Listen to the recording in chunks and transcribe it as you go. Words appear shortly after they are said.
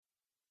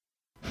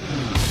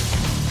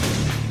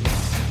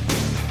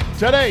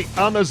Today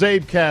on the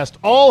CzabeCast,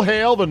 all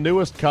hail the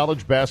newest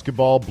college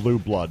basketball blue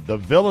blood, the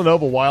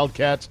Villanova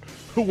Wildcats,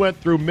 who went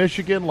through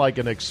Michigan like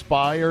an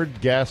expired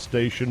gas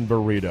station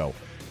burrito.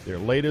 Their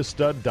latest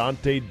stud,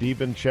 Dante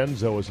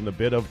DiVincenzo, is in a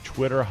bit of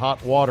Twitter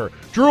hot water.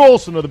 Drew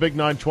Olson of the Big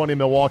 920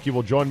 Milwaukee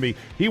will join me.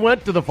 He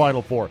went to the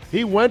Final Four.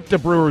 He went to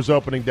Brewers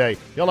opening day.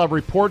 He'll have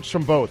reports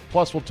from both.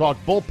 Plus, we'll talk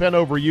bullpen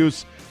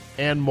overuse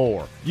and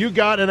more. You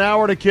got an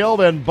hour to kill,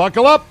 then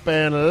buckle up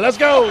and let's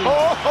go!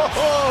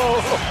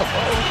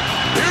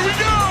 Here we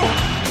go!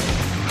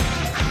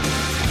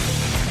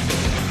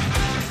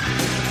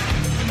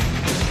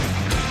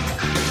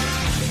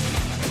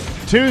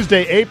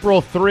 Tuesday, April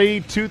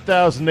 3,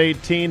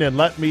 2018, and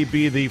let me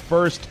be the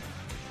first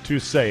to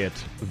say it.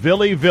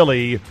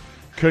 Villy,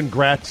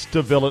 congrats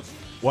to Villy.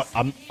 What?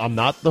 I'm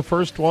not the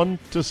first one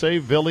to say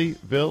Villy.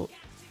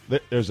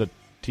 There's a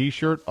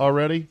T-shirt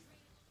already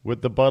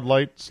with the Bud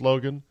Light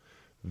slogan.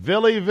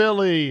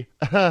 Villy.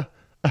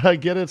 I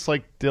get it's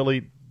like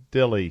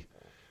dilly.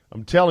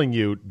 I'm telling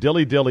you,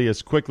 dilly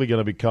is quickly going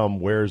to become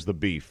Where's the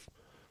Beef,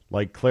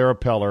 like Clara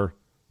Peller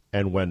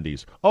and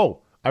Wendy's.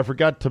 Oh, I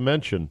forgot to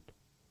mention,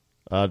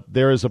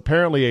 there is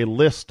apparently a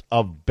list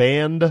of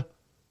banned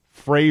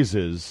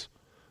phrases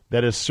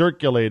that is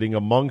circulating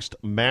amongst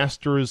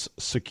Masters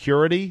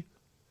security,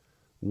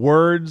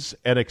 words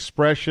and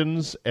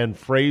expressions and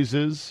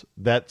phrases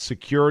that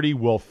security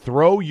will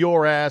throw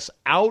your ass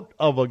out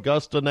of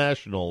Augusta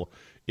National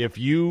if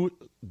you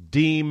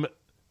deem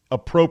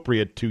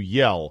appropriate to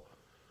yell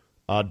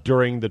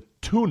during the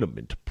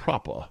tournament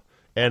proper.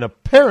 And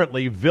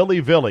apparently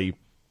Dilly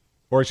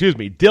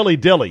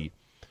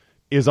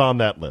is on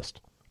that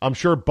list. I'm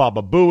sure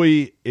Baba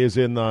Booey is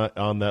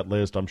on that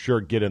list. I'm sure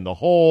Get in the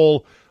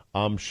Hole.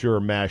 I'm sure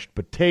Mashed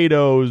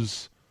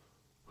Potatoes.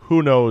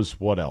 Who knows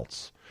what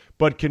else.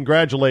 But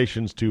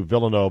congratulations to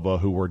Villanova,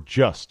 who were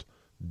just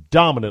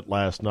dominant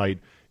last night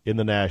in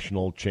the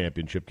national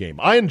championship game.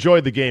 I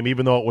enjoyed the game,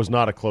 even though it was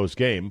not a close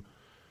game,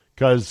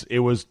 because it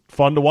was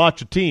fun to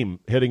watch a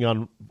team hitting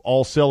on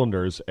all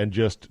cylinders and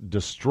just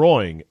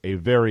destroying a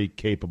very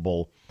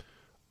capable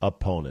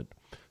opponent.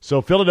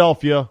 So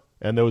Philadelphia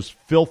and those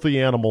filthy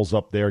animals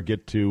up there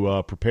get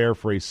to prepare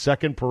for a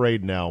second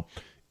parade now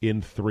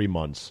in 3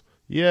 months.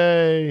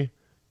 Yay!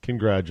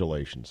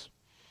 Congratulations.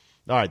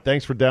 All right,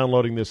 thanks for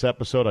downloading this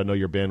episode. I know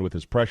your bandwidth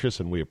is precious,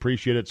 and we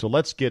appreciate it, so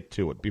let's get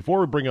to it. Before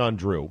we bring on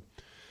Drew,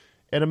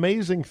 an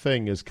amazing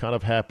thing is kind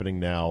of happening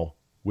now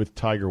with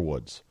Tiger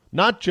Woods.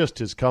 Not just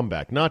his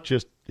comeback, not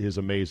just his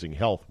amazing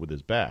health with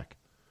his back,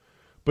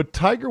 but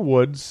Tiger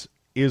Woods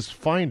is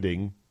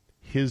finding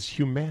his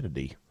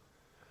humanity.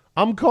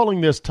 I'm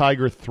calling this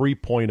Tiger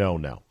 3.0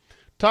 now.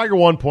 Tiger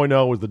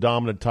 1.0 was the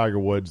dominant Tiger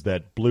Woods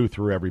that blew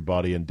through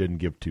everybody and didn't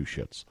give two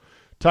shits.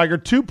 Tiger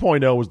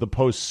 2.0 was the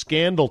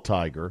post-scandal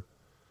Tiger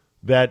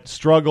that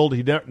struggled.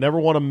 He never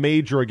won a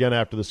major again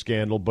after the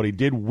scandal, but he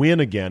did win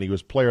again. He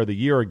was player of the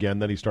year again.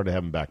 Then he started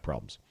having back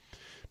problems.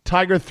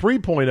 Tiger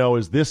 3.0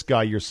 is this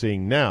guy you're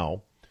seeing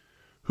now,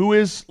 who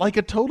is like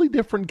a totally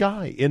different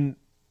guy in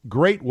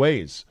great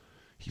ways.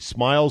 He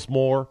smiles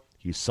more.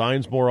 He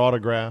signs more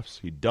autographs.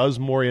 He does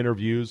more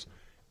interviews.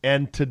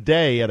 And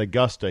today at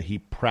Augusta, he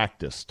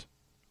practiced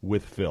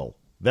with Phil.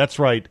 That's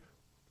right,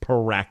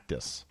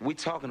 practice. We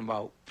talking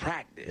about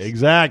practice.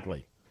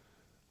 Exactly.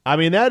 I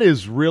mean, that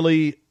is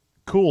really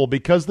cool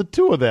because the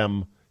two of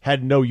them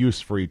had no use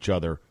for each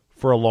other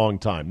for a long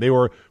time. They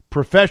were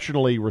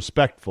professionally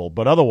respectful,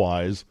 but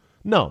otherwise,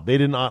 no, they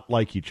did not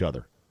like each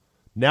other.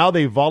 Now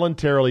they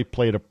voluntarily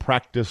played a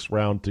practice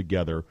round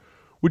together,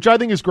 which I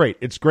think is great.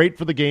 It's great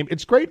for the game.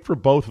 It's great for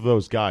both of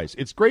those guys.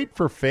 It's great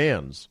for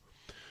fans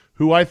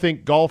who I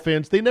think golf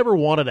fans, they never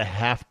wanted to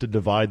have to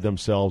divide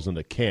themselves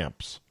into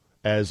camps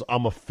as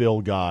I'm a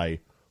Phil guy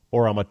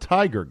or I'm a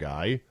Tiger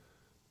guy,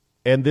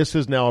 and this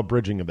is now a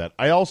bridging of that.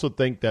 I also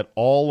think that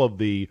all of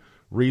the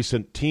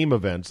recent team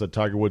events that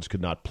Tiger Woods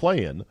could not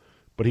play in,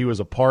 but he was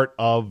a part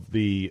of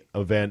the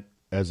event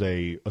as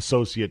a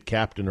associate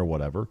captain or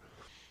whatever,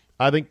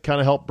 I think kind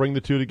of helped bring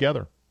the two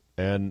together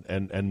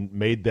and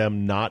made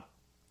them not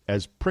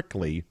as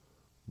prickly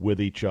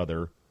with each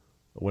other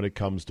when it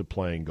comes to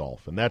playing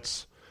golf. And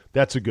that's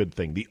a good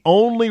thing. The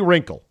only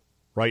wrinkle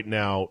right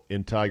now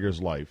in Tiger's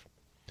life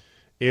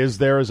is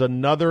there is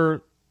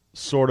another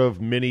sort of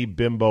mini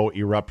bimbo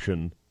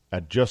eruption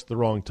at just the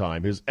wrong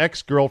time. His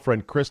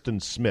ex-girlfriend,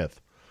 Kristen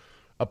Smith,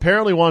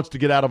 apparently wants to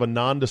get out of a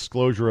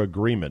non-disclosure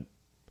agreement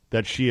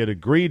that she had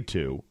agreed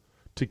to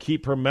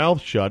keep her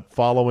mouth shut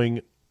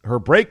following her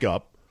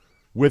breakup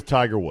with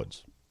Tiger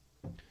Woods.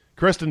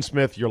 Kristen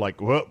Smith, you're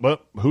like,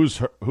 what? Who's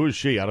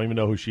she? I don't even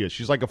know who she is.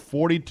 She's like a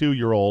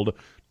 42-year-old,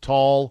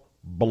 tall,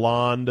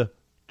 blonde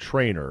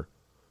trainer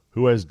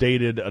who has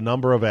dated a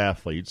number of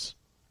athletes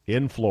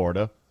in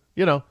Florida.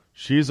 You know,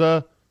 she's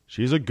a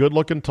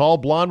good-looking, tall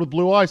blonde with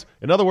blue eyes.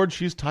 In other words,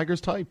 she's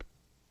Tiger's type.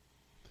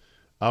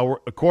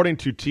 According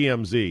to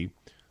TMZ,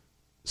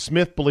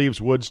 Smith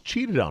believes Woods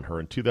cheated on her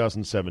in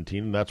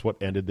 2017, and that's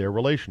what ended their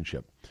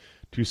relationship.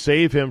 To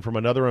save him from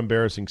another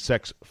embarrassing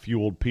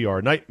sex-fueled PR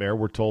nightmare,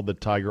 we're told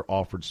that Tiger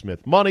offered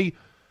Smith money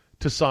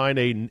to sign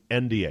a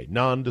NDA,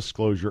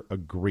 non-disclosure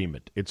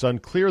agreement. It's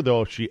unclear,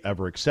 though, if she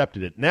ever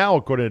accepted it. Now,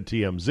 according to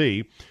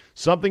TMZ,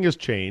 something has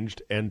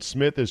changed, and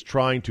Smith is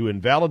trying to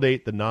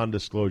invalidate the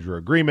non-disclosure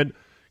agreement,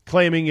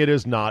 claiming it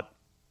is not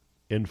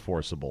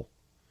enforceable.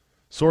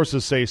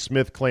 Sources say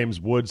Smith claims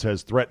Woods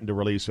has threatened to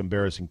release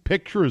embarrassing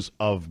pictures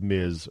of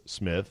Ms.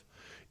 Smith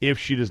if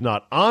she does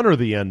not honor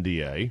the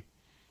NDA,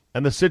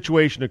 and the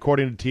situation,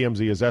 according to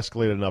TMZ, has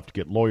escalated enough to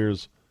get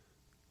lawyers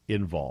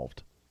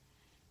involved.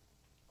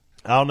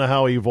 I don't know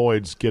how he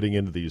avoids getting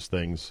into these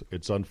things.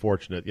 It's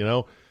unfortunate.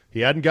 He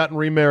hadn't gotten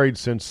remarried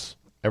since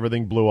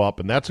everything blew up,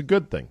 and that's a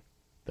good thing.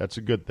 That's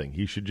a good thing.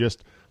 He should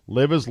just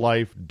live his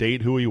life,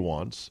 date who he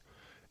wants.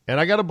 And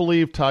I got to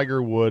believe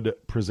Tiger would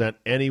present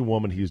any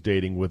woman he's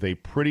dating with a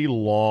pretty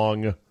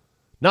long,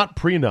 not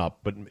prenup,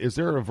 but is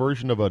there a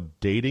version of a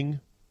dating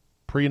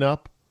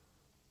prenup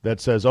that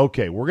says,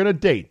 okay, we're going to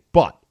date,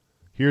 but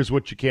here's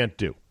what you can't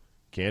do.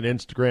 Can't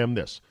Instagram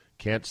this.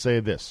 Can't say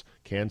this.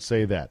 Can't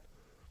say that.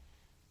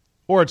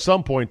 Or at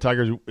some point,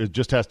 Tiger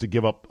just has to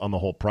give up on the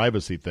whole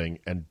privacy thing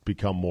and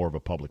become more of a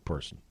public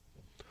person.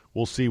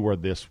 We'll see where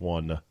this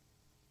one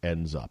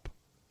ends up.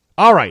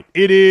 All right,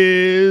 it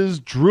is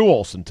Drew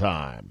Olson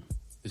time.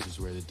 This is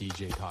where the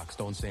DJ talks.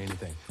 Don't say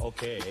anything.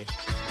 Okay.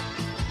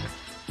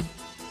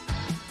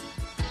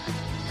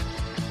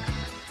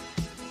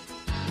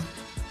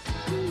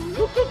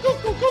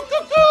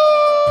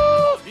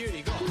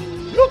 Beauty, go.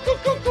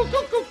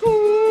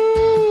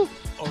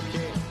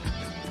 Okay.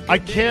 I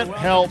can't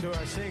help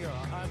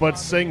but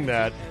sing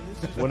that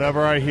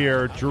whenever I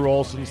hear Drew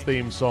Olson's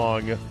theme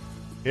song.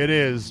 It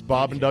is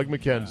Bob and Doug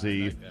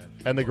McKenzie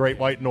and the Great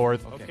White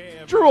North.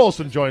 Drew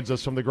Olson joins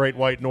us from the Great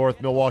White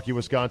North, Milwaukee,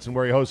 Wisconsin,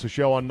 where he hosts a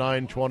show on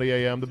 920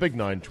 a.m., the Big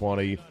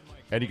 920,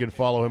 and you can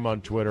follow him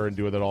on Twitter and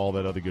do all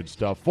that other good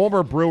stuff.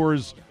 Former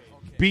Brewers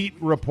beat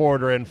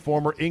reporter and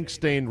former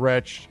ink-stained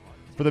wretch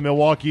for the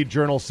Milwaukee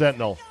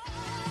Journal-Sentinel.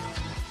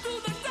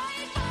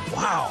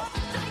 Wow.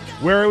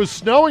 Where it was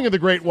snowing in the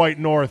Great White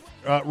North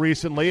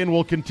recently and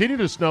will continue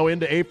to snow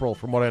into April,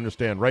 from what I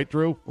understand. Right,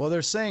 Drew? Well,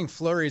 they're saying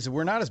flurries.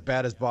 We're not as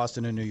bad as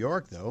Boston and New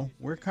York, though.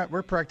 We're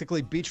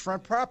practically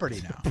beachfront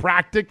property now.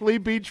 Practically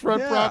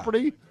beachfront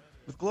property?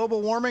 With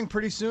global warming,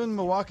 pretty soon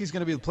Milwaukee's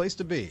going to be the place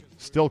to be.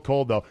 Still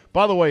cold, though.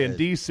 By the way, in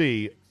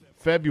D.C.,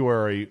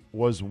 February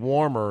was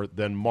warmer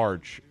than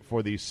March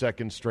for the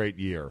second straight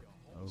year.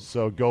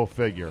 So go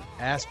figure.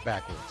 Ass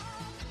backwards.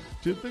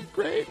 To the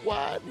Great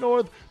White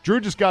North. Drew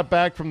just got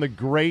back from the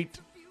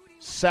great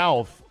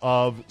south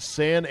of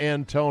San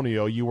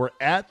Antonio. You were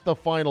at the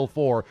Final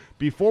Four.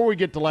 Before we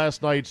get to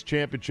last night's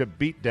championship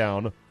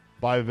beatdown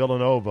by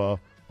Villanova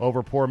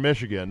over poor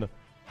Michigan,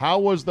 how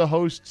was the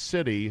host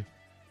city,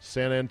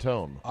 San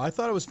Antonio? I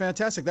thought it was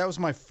fantastic. That was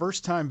my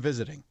first time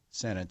visiting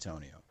San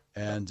Antonio.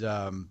 And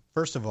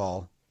first of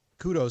all,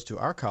 kudos to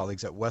our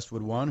colleagues at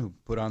Westwood One who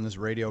put on this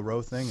Radio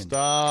Row thing. And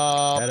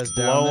Stop had us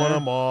blowing down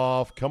them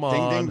off. Come on.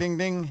 Ding, ding, ding,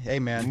 ding. Hey,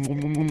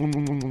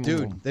 man.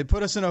 Dude, they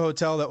put us in a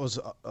hotel that was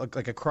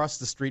like across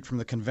the street from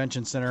the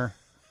convention center,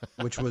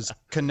 which was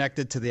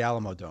connected to the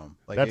Alamo Dome.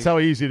 That's how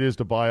easy it is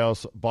to buy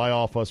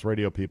off us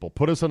radio people.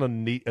 Put us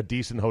in a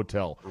decent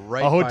hotel.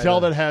 Right, a hotel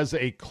that has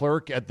a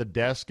clerk at the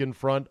desk in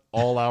front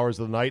all hours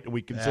of the night, and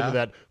we consider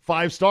that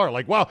 5-star.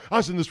 Like, wow, I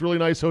was in this really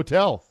nice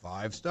hotel.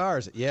 5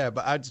 stars. Yeah,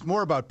 but it's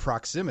more about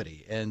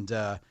proximity. And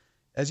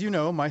as you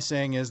know, my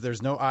saying is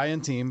there's no I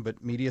in team,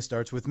 but media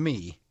starts with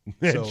me.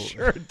 So,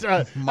 sure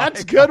does.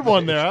 That's a good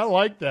one there. I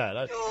like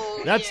that.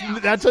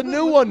 That's a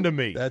new one to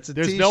me. That's a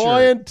There's t-shirt. no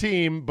I in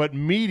team, but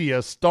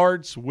media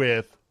starts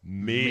with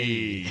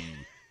me.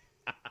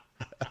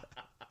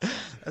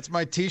 That's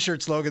my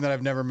T-shirt slogan that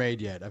I've never made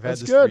yet. I've had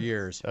That's this good. for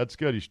years. That's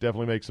good. You should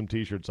definitely make some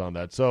T-shirts on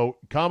that. So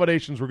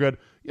accommodations were good.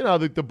 You know,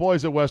 the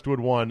boys at Westwood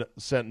One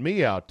sent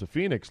me out to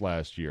Phoenix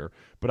last year,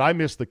 but I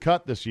missed the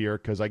cut this year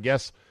because I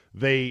guess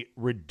they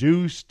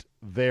reduced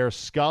their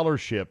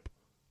scholarship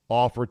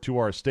offer to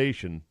our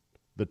station,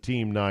 the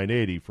Team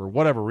 980, for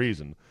whatever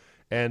reason.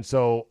 And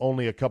so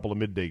only a couple of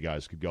midday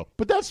guys could go.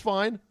 But that's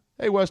fine.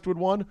 Hey, Westwood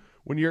One,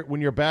 when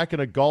you're back in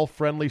a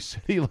golf-friendly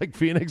city like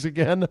Phoenix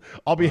again,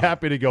 I'll be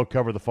happy to go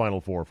cover the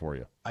Final Four for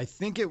you. I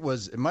think it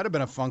might have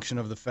been a function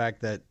of the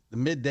fact that the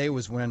midday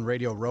was when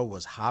Radio Row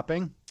was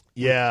hopping.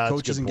 Yeah, that's a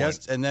Coaches good and point.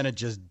 guests, and then it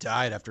just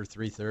died after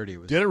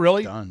 3:30. Did it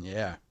really? Done.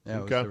 Yeah.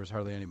 Okay. There was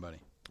hardly anybody.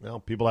 Well,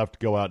 people have to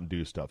go out and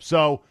do stuff.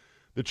 So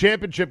the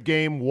championship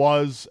game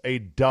was a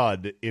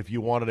dud if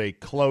you wanted a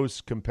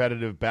close,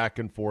 competitive,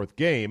 back-and-forth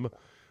game.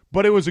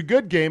 But it was a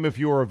good game if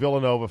you were a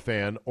Villanova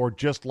fan or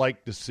just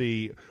like to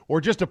see or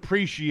just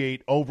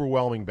appreciate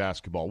overwhelming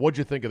basketball. What'd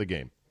you think of the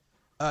game?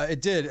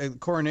 It did.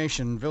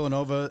 Coronation,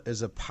 Villanova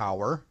is a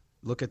power.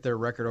 Look at their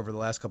record over the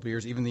last couple of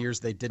years. Even the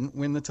years they didn't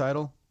win the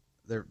title,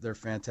 they're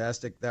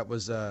fantastic. It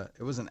was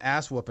an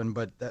ass whooping,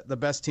 but the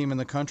best team in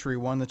the country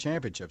won the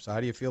championship. So how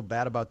do you feel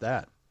bad about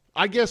that?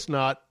 I guess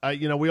not.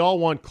 We all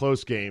want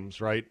close games,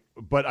 right?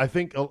 But I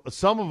think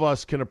some of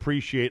us can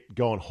appreciate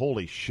going,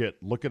 holy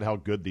shit, look at how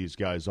good these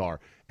guys are.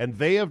 And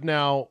they have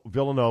now,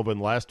 Villanova, in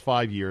the last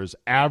 5 years,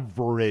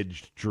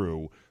 averaged,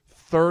 Drew,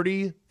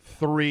 33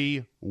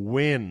 3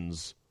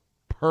 wins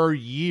per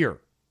year.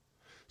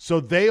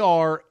 So they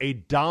are a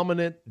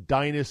dominant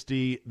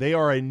dynasty. They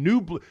are a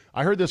new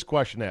I heard this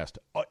question asked.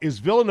 Is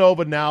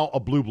Villanova now a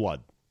blue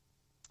blood?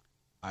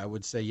 I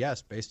would say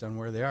yes, based on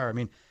where they are. I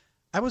mean,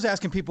 I was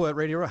asking people at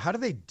Radio Row, how do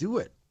they do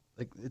it?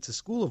 Like, it's a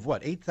school of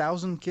what,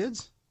 8,000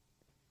 kids?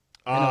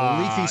 In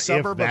a leafy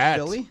suburb of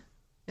Philly?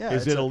 Yeah,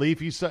 is it a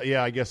leafy suburb?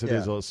 Yeah, I guess it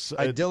is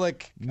a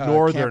idyllic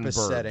northern campus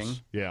burbs. setting.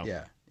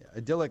 Yeah.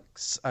 Idyllic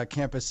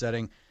campus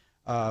setting.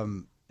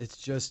 It's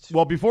just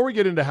Well, before we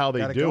get into how they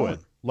got it do going. it,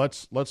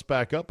 let's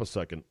back up a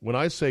second. When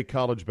I say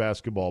college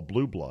basketball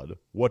blue blood,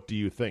 what do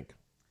you think?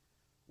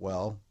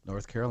 well,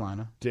 North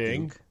Carolina,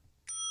 Ding, Duke,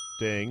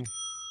 ding,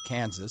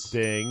 Kansas,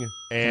 ding,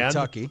 and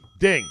Kentucky.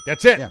 Ding.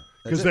 That's it. Yeah,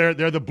 Because that's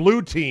they're the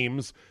blue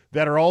teams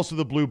that are also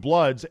the blue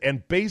bloods,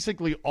 and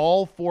basically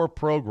all 4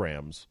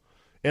 programs,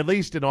 at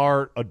least in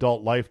our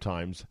adult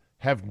lifetimes,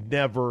 have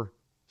never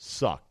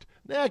sucked.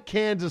 Now,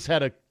 Kansas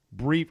had a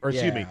brief, or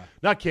excuse me, Yeah.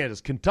 not Kansas,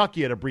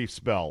 Kentucky had a brief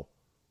spell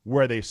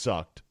where they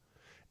sucked.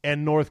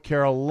 And North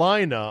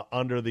Carolina,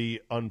 under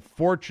the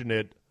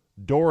unfortunate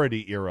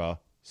Doherty era,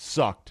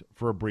 sucked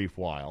for a brief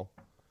while.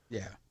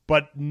 Yeah.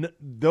 But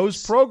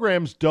those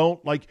programs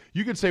don't, like,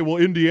 you could say, well,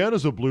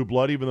 Indiana's a blue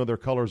blood, even though their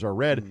colors are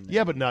red.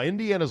 Yeah, but now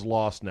Indiana's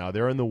lost now.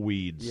 They're in the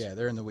weeds. Yeah,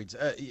 they're in the weeds.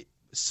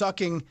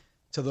 Sucking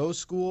to those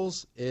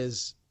schools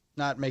is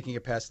not making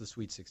it past the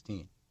Sweet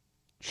 16.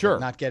 Sure.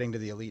 Not getting to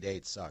the Elite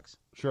 8 sucks.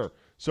 Sure.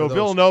 So those-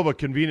 Villanova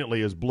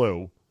conveniently is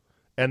blue,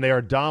 and they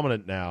are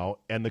dominant now,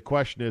 and the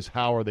question is,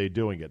 how are they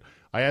doing it?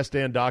 I asked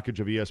Dan Dockage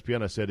of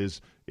ESPN, I said,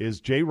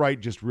 is Jay Wright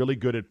just really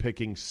good at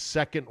picking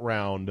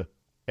second-round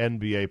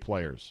NBA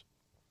players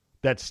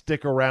that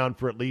stick around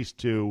for at least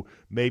 2,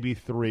 maybe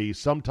 3,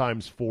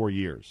 sometimes 4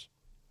 years?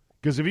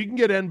 Because if you can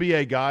get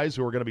NBA guys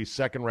who are going to be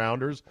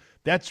second-rounders,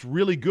 that's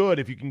really good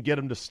if you can get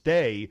them to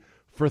stay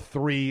for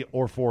 3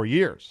 or 4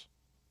 years.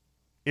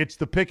 It's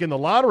the pick in the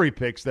lottery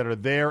picks that are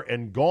there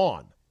and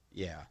gone.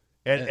 Yeah.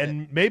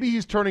 And maybe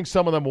he's turning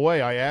some of them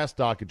away. I asked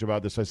Dockage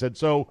about this. I said,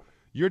 so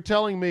you're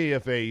telling me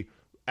if a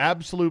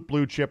absolute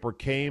blue chipper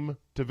came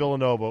to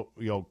Villanova,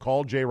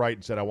 called Jay Wright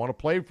and said, I want to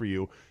play for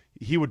you,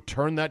 he would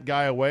turn that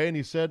guy away? And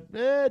he said,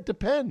 it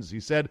depends. He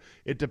said,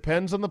 it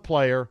depends on the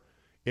player.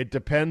 It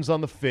depends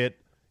on the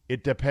fit.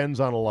 It depends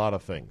on a lot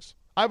of things.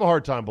 I have a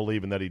hard time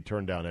believing that he'd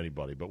turn down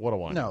anybody, but what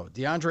do I know? No,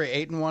 DeAndre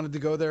Ayton wanted to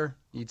go there,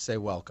 you'd say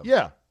welcome.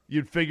 Yeah,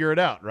 you'd figure it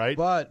out, right?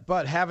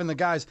 But having the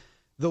guys,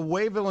 the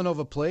way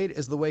Villanova played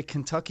is the way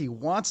Kentucky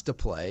wants to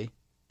play,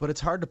 but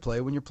it's hard to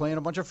play when you're playing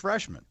a bunch of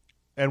freshmen.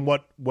 And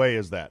what way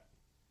is that?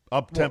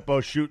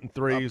 Up-tempo, shooting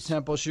threes?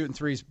 Up-tempo, shooting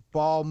threes,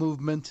 ball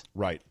movement.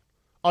 Right.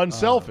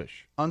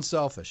 Unselfish.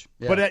 Unselfish.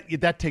 Yeah.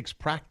 But that takes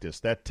practice.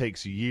 That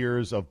takes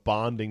years of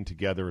bonding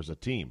together as a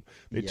team.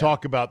 They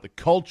talk about the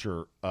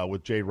culture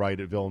with Jay Wright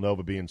at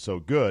Villanova being so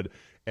good,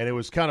 and it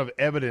was kind of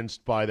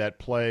evidenced by that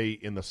play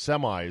in the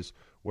semis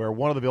where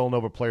one of the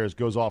Villanova players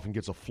goes off and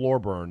gets a floor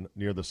burn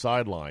near the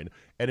sideline,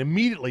 and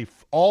immediately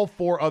all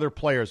 4 other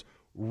players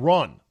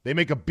run. They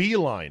make a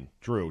beeline,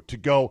 Drew, to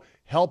go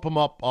help him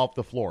up off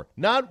the floor.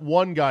 Not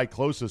one guy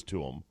closest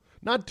to him,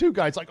 not 2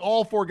 guys. Like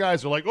all 4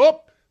 guys are like,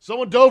 oh,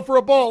 someone dove for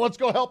a ball. Let's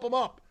go help him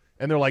up.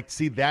 And they're like,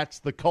 see, that's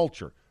the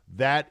culture.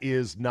 That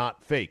is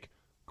not fake.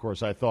 Of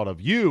course, I thought of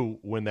you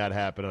when that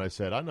happened, and I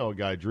said, I know a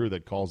guy, Drew,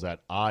 that calls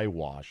that eye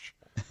wash,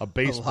 a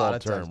baseball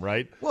term, times.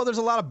 right? Well, there's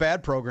a lot of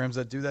bad programs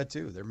that do that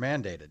too. They're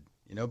mandated,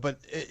 but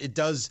it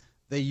does.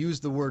 They use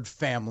the word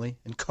family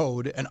and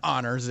code and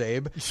honor,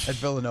 Zabe, at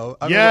Villanova.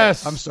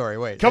 Yes. I'm sorry,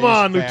 wait. Come They use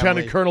on, family.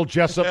 Lieutenant Colonel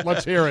Jessup.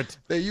 Let's hear it.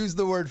 They use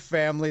the word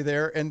family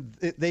there, and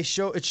it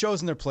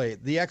shows in their play.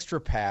 The extra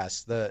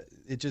pass,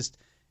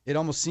 it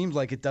almost seems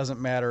like it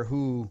doesn't matter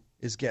who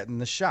is getting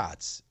the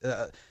shots.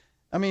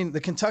 I mean,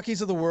 the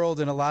Kentuckys of the world,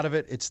 and a lot of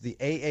it's the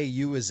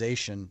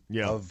AAUization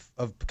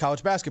of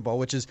college basketball,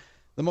 which is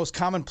the most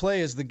common play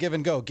is the give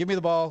and go. Give me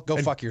the ball, go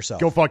fuck yourself.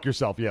 Go fuck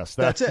yourself, yes.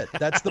 That's it.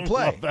 That's the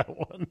play. I love that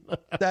one.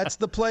 That's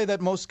the play that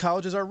most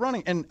colleges are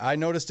running. And I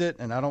noticed it,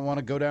 and I don't want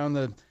to go down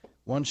the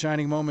one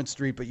shining moment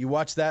street, but you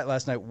watched that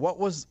last night. What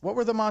were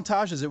the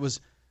montages? It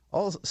was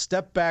all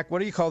step back. What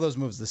do you call those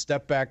moves? The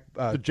step back,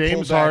 The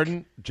James pull back,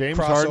 Harden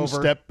crossover.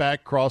 step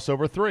back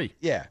crossover 3.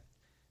 Yeah,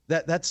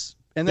 that's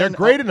and They're then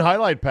great in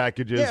highlight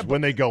packages yeah, but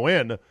when they go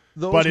in,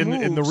 those but in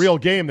the moves- real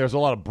game, there's a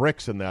lot of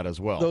bricks in that as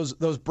well.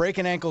 those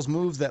breaking ankles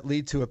moves that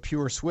lead to a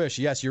pure swish.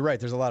 Yes, you're right.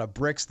 There's a lot of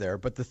bricks there,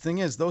 but the thing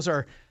is, those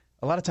are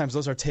a lot of times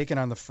those are taken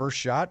on the first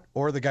shot,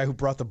 or the guy who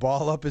brought the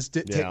ball up is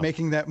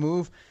making that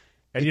move.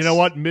 And you know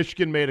what?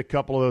 Michigan made a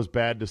couple of those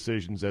bad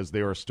decisions as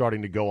they were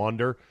starting to go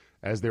under,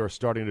 as they were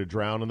starting to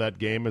drown in that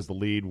game, as the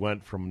lead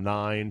went from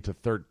 9 to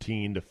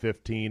 13 to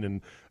 15.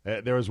 And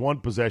there was one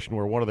possession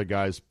where one of the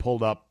guys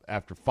pulled up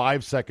after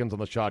 5 seconds on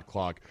the shot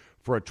clock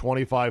for a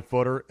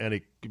 25-footer, and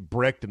it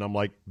bricked, and I'm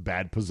like,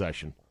 bad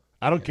possession.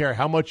 I don't care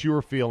how much you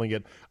were feeling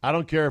it. I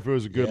don't care if it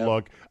was a good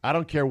look. I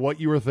don't care what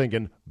you were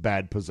thinking.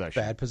 Bad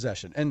possession. Bad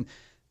possession. And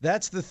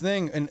that's the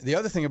thing. And the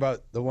other thing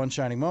about the one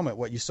shining moment,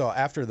 what you saw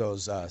after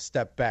those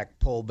step back,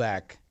 pull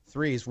back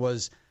threes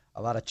was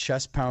a lot of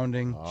chest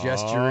pounding,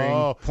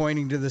 gesturing,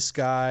 pointing to the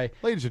sky.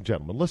 Ladies and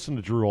gentlemen, listen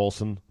to Drew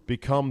Olson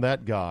become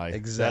that guy,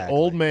 Exactly. that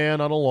old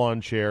man on a lawn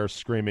chair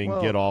screaming,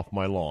 "Get off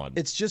my lawn."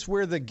 It's just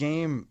where the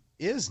game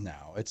is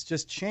now. It's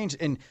just changed.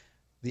 And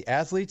the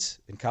athletes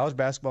in college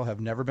basketball have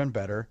never been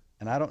better,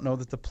 and I don't know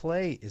that the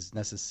play is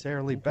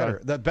necessarily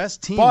better. The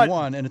best team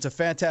won, and it's a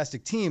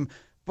fantastic team,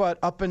 but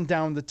up and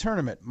down the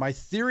tournament. My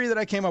theory that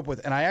I came up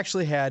with, and I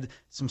actually had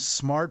some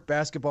smart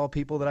basketball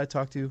people that I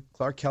talked to,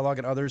 Clark Kellogg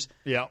and others,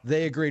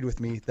 they agreed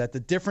with me that the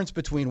difference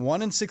between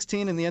 1 and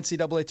 16 in the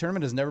NCAA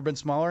tournament has never been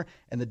smaller,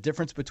 and the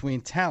difference between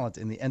talent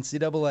in the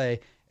NCAA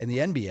and the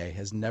NBA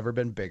has never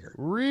been bigger.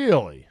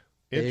 Really?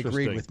 They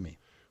agreed with me.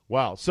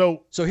 Wow.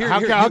 So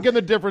how can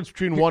the difference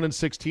between 1 and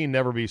 16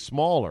 never be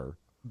smaller?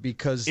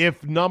 Because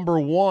if number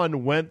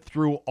 1 went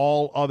through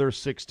all other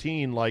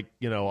 16 like,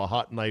 a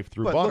hot knife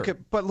through butter.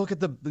 Look at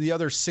the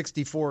other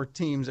 64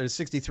 teams or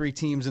 63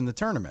 teams in the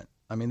tournament.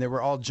 I mean, they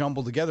were all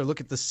jumbled together. Look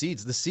at the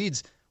seeds. The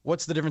seeds,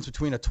 what's the difference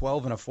between a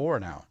 12 and a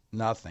 4 now?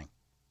 Nothing.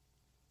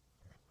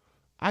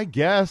 I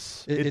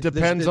guess it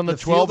depends on the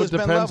 12. It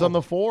depends on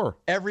the 4.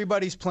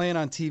 Everybody's playing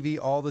on TV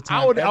all the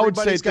time. I would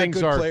say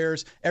things are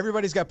players.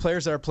 Everybody's got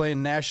players that are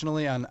playing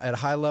nationally at a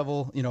high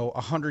level.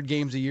 100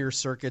 games a year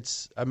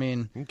circuits. I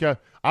mean, okay.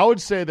 I would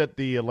say that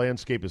the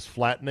landscape is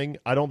flattening.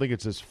 I don't think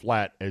it's as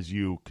flat as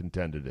you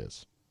contend it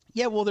is.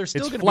 Yeah, well, there's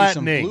still going to be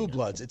some blue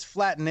bloods. It's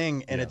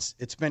flattening, and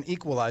it's been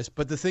equalized.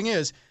 But the thing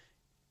is,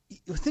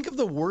 think of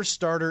the worst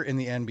starter in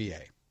the NBA.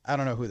 I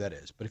don't know who that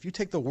is, but if you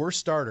take the worst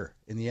starter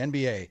in the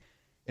NBA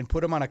and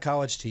put him on a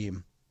college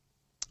team,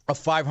 a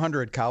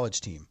 500 college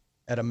team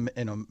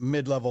in a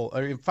mid-level,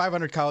 or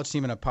 500 college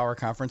team in a power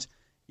conference,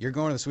 you're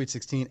going to the Sweet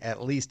 16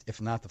 at least, if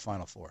not the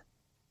Final Four.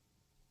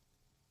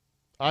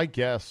 I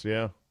guess,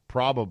 yeah,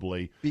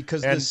 probably.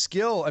 Because the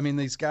skill,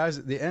 these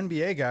guys, the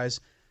NBA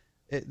guys,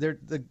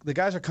 the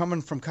guys are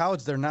coming from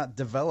college. They're not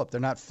developed.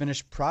 They're not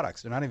finished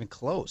products. They're not even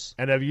close.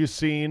 And have you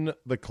seen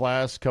the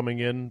class coming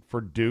in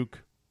for Duke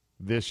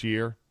this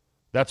year?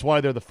 That's why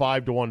they're the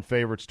 5-1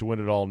 favorites to win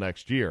it all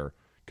next year,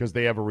 because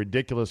they have a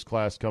ridiculous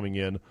class coming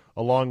in,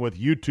 along with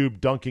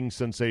YouTube dunking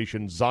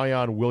sensation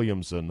Zion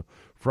Williamson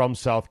from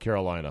South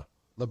Carolina.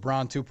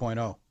 LeBron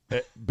 2.0.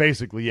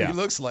 Basically, yeah. He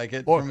looks like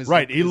it.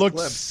 He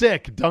looks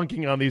sick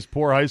dunking on these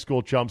poor high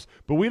school chumps,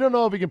 but we don't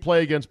know if he can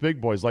play against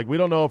big boys. Like, we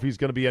don't know if he's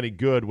going to be any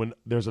good when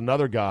there's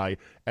another guy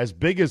as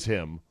big as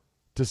him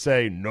to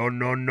say,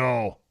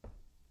 no.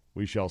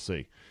 We shall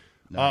see.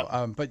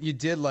 No, but you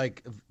did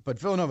but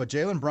Villanova,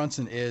 Jalen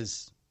Brunson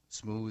is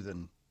smooth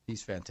and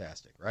he's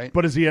fantastic, right?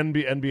 But is he an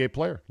NBA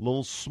player? A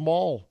little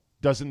small.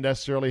 Doesn't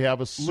necessarily have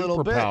a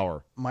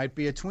superpower. Might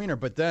be a tweener.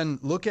 But then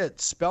look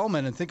at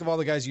Spellman and think of all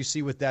the guys you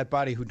see with that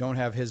body who don't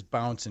have his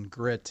bounce and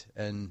grit.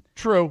 And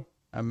true.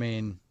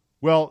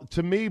 Well,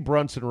 to me,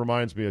 Brunson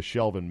reminds me of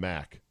Shelvin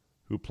Mack,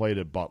 who played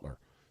at Butler.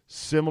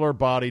 Similar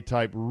body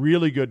type,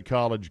 really good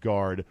college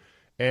guard,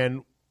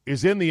 and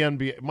is in the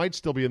NBA, might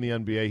still be in the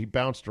NBA. He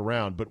bounced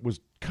around, but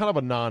was kind of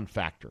a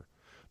non-factor.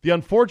 The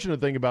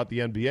unfortunate thing about the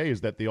NBA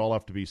is that they all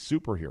have to be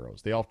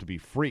superheroes. They all have to be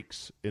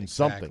freaks in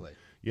something.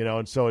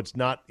 And so it's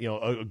not,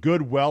 a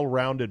good,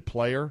 well-rounded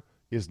player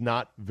is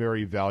not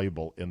very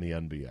valuable in the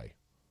NBA.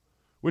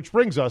 Which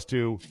brings us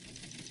to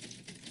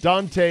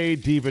Dante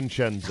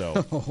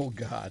DiVincenzo. Oh,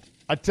 God.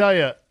 I tell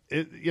you,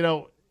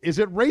 is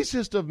it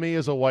racist of me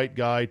as a white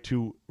guy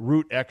to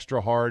root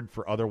extra hard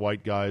for other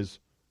white guys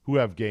who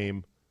have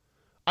game?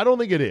 I don't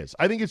think it is.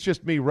 I think it's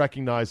just me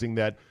recognizing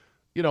that,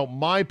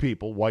 my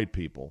people, white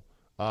people,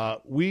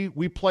 we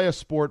play a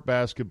sport,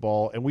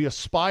 basketball, and we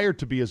aspire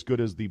to be as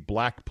good as the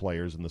black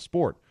players in the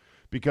sport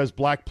because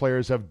black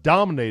players have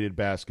dominated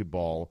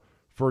basketball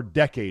for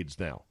decades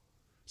now.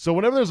 So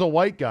whenever there's a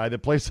white guy that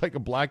plays like a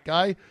black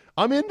guy,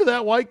 I'm into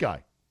that white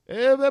guy.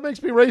 If that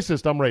makes me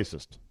racist, I'm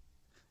racist.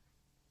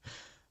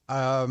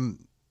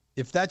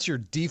 If that's your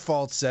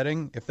default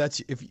setting,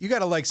 if you got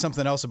to like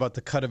something else about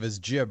the cut of his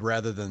jib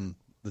rather than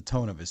the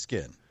tone of his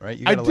skin, right?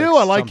 I do.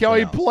 I like how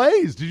he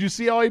plays. Did you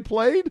see how he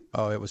played?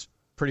 Oh, it was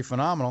pretty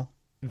phenomenal.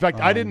 In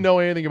fact, I didn't know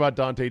anything about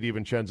Dante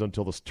DiVincenzo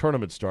until this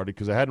tournament started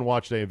because I hadn't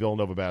watched any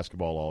Villanova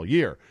basketball all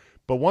year.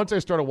 But once I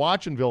started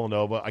watching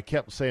Villanova, I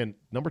kept saying,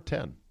 number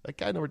 10.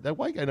 That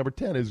white guy, number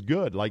 10, is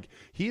good. Like,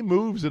 he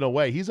moves in a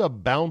way. He's a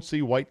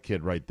bouncy white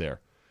kid right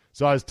there.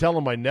 So I was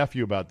telling my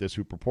nephew about this,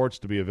 who purports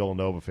to be a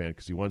Villanova fan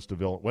because he went to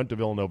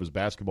Villanova's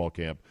basketball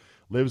camp,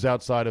 lives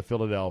outside of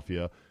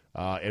Philadelphia,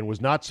 and was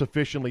not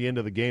sufficiently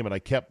into the game. And I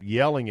kept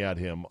yelling at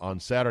him on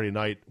Saturday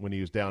night when he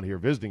was down here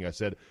visiting. I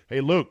said,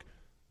 hey, Luke,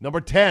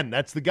 number 10,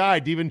 that's the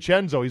guy,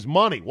 DiVincenzo. He's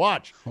money.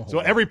 Watch. So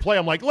every play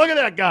I'm like, look at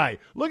that guy.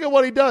 Look at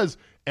what he does.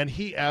 And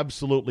he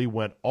absolutely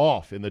went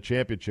off in the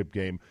championship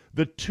game.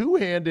 The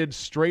two-handed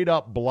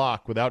straight-up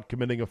block without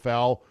committing a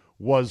foul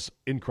was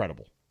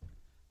incredible.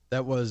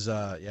 That was,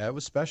 it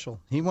was special.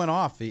 He went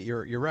off.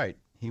 You're right.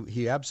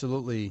 He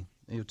absolutely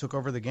took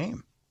over the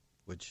game,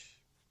 which,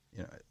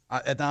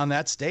 on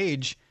that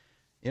stage,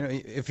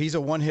 if he's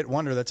a one-hit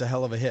wonder, that's a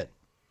hell of a hit.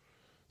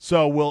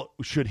 So,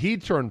 should he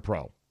turn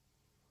pro?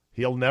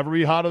 He'll never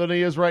be hotter than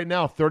he is right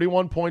now.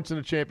 31 points in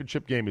a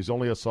championship game. He's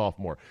only a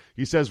sophomore.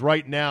 He says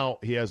right now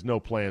he has no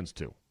plans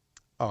to.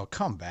 Oh,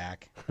 come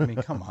back. I mean,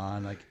 come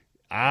on. Like,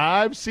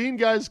 I've seen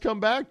guys come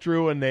back,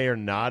 Drew, and they are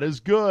not as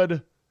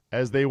good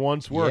as they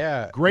once were.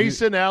 Yeah,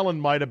 Grayson Allen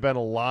might have been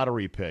a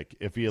lottery pick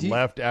if he had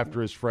left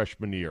after his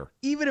freshman year.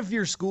 Even if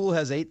your school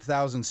has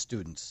 8,000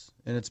 students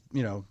and it's,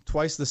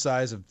 twice the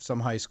size of some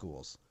high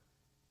schools,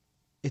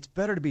 it's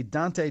better to be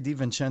Dante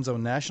DiVincenzo,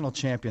 national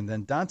champion,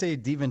 than Dante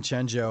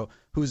DiVincenzo,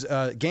 who's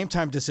a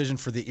game-time decision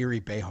for the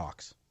Erie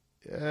Bayhawks.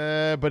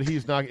 But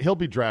he's not. He'll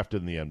be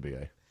drafted in the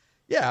NBA.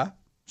 Yeah,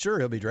 sure,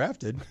 he'll be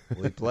drafted.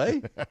 Will he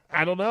play?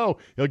 I don't know.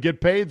 He'll get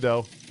paid,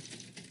 though.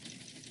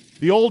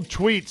 The old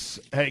tweets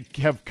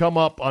have come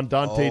up on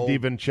Dante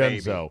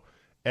DiVincenzo, baby.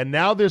 And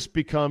now this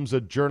becomes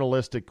a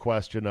journalistic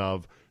question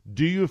of,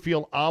 do you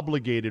feel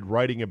obligated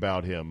writing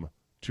about him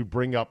to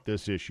bring up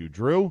this issue?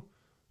 Drew?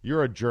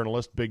 You're a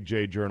journalist, Big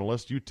J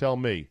journalist. You tell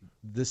me.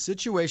 The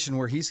situation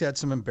where he's had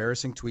some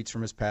embarrassing tweets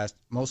from his past,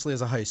 mostly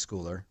as a high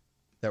schooler,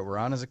 that were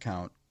on his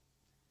account.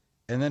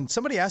 And then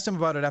somebody asked him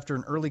about it after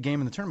an early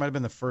game in the tournament. Might have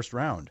been the first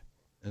round.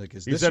 Like,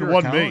 He said,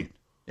 "Wasn't me."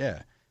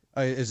 Yeah.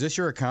 Is this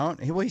your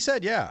account? He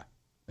said, yeah.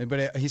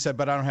 But he said,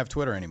 but I don't have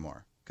Twitter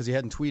anymore because he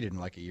hadn't tweeted in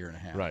like a year and a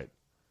half. Right.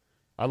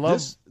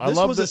 This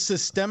was a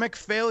systemic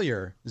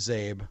failure,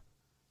 Zabe,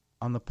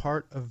 on the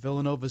part of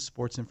Villanova's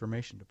sports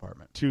information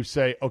department. To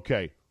say,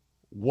 okay,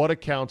 what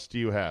accounts do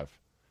you have?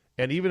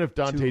 And even if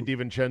Dante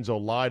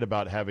DiVincenzo lied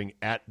about having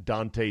at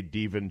Dante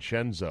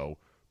DiVincenzo,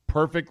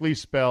 perfectly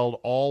spelled,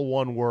 all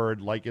one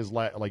word, like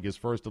his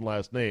first and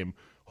last name,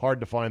 hard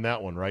to find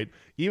that one, right?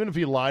 Even if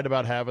he lied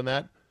about having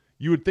that,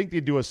 you would think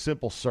they'd do a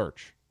simple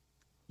search.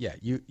 Yeah,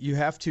 you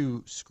have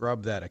to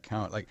scrub that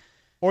account.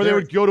 Or they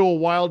would go to a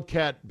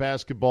Wildcat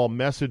basketball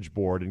message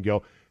board and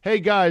go,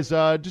 hey, guys,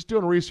 just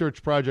doing a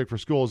research project for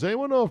school. Does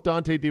anyone know if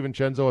Dante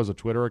DiVincenzo has a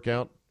Twitter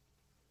account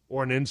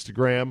or an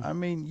Instagram? I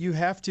mean, you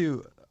have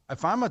to.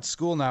 If I'm at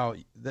school now,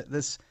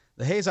 the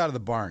hay's out of the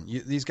barn.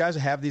 These guys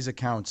have these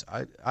accounts.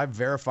 I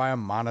verify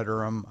them, monitor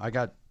them. I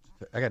got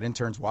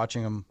interns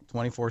watching them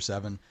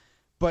 24/7.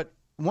 But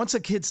once a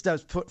kid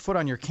steps foot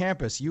on your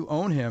campus, you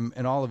own him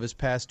and all of his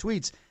past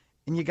tweets,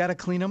 and you got to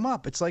clean him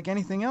up. It's like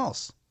anything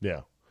else.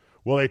 Yeah.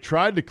 Well, they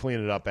tried to clean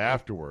it up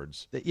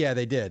afterwards. Yeah,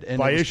 they did. And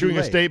by issuing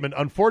a statement.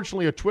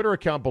 Unfortunately, a Twitter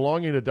account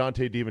belonging to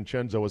Dante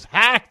DiVincenzo was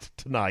hacked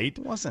tonight.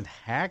 It wasn't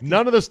hacked.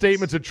 None of the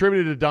statements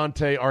attributed to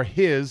Dante are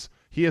his.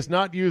 He has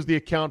not used the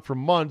account for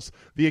months.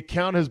 The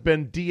account has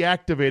been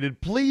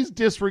deactivated. Please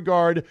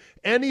disregard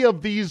any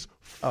of these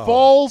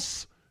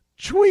false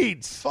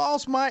tweets.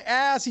 False my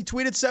ass. He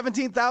tweeted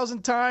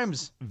 17,000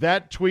 times.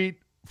 That tweet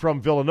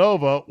from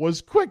Villanova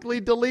was quickly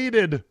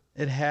deleted.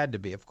 It had to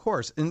be, of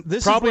course. And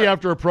this probably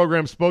after a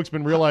program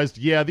spokesman realized,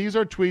 these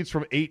are tweets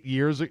from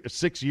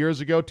 6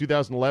 years ago,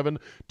 2011,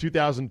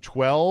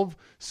 2012.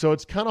 So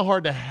it's kind of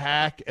hard to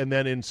hack and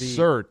then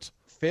insert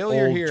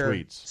failure old here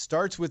tweets.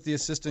 Starts with the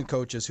assistant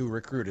coaches who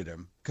recruited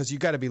him, because you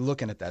got to be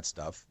looking at that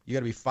stuff. You got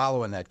to be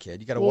following that kid.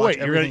 You got to watch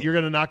everything.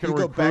 You're not going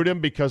to recruit him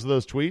because of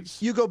those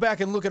tweets? You go back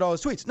and look at all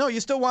his tweets. No, you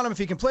still want him if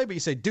he can play, but you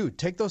say, dude,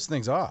 take those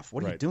things off.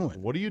 What are you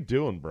doing? What are you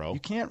doing, bro? You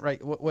can't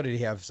write. What did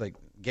he have? It's like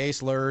gay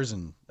slurs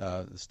and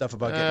stuff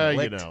about getting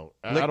licked,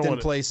 licked in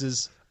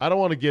places. I don't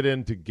want to get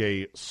into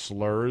gay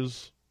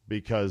slurs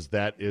because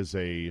that is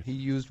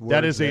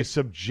a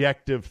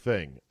subjective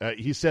thing.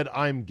 He said,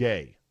 I'm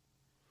gay.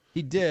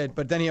 He did,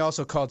 but then he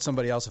also called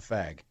somebody else a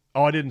fag.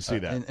 Oh, I didn't see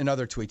that. In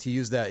other tweets, he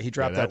used that. He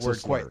dropped that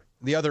word quite.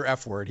 The other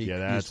F word.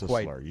 That's a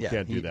slur. You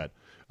can't do that.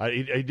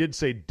 He did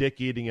say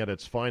dick eating at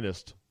its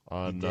finest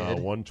on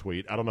one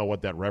tweet. I don't know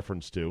what that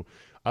reference to.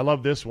 I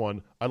love this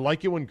one. I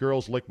like it when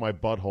girls lick my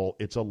butthole.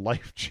 It's a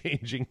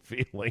life-changing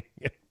feeling.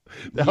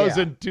 That was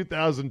in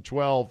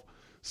 2012.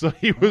 So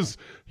he was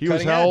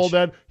how old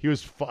then? He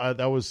was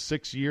that was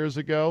 6 years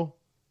ago.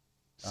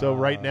 So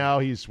right now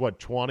he's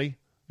 20?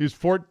 He's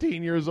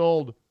 14 years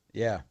old.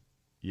 Yeah.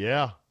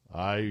 Yeah.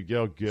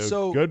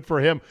 Good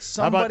for him.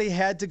 Somebody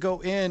had to go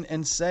in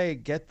and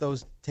say,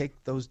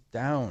 take those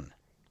down.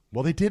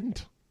 Well, they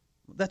didn't.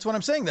 That's what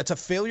I'm saying. That's a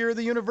failure of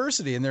the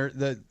university. And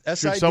the SID.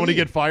 Should somebody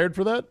get fired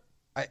for that?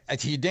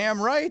 You damn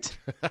right.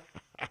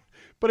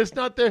 But it's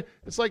not there.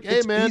 It's like,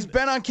 hey, man. He's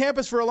been on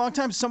campus for a long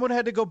time. Someone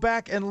had to go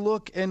back and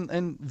look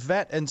and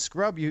vet and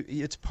scrub you.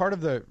 It's part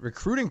of the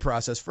recruiting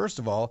process, first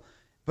of all.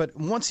 But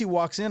once he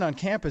walks in on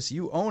campus,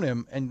 you own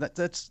him, and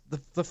that's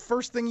the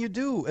first thing you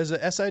do as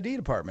a SID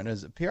department,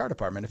 as a PR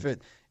department.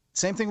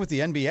 Same thing with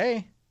the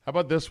NBA. How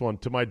about this one?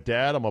 To my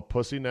dad, I'm a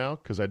pussy now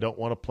because I don't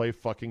want to play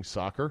fucking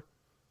soccer.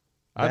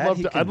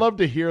 I'd love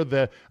to hear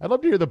the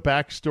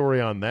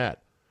backstory on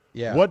that.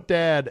 Yeah. What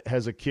dad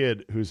has a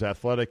kid who's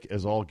athletic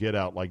as all get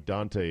out like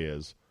Dante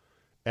is,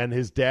 and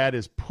his dad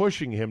is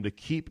pushing him to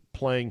keep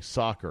playing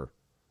soccer,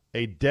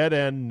 a dead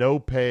end, no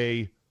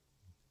pay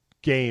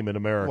game in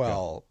America?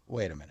 Well,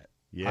 wait a minute.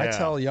 Yeah. I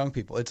tell young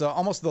people, it's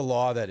almost the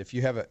law that if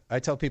you have I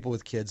tell people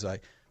with kids,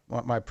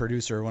 my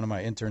producer, one of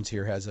my interns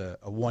here has a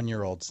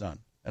 1-year-old son.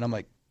 And I'm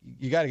like,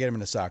 you got to get him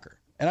into soccer.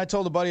 And I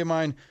told a buddy of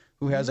mine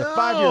who has a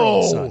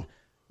 5-year-old son.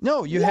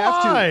 No, you Why?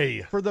 have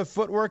to. For the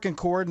footwork and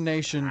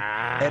coordination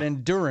and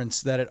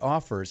endurance that it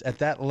offers, at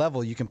that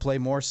level, you can play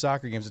more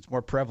soccer games. It's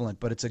more prevalent,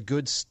 but it's a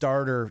good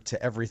starter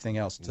to everything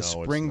else, to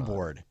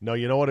springboard. No,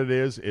 you know what it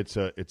is? It's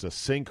a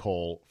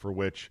sinkhole for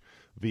which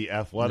the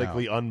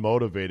athletically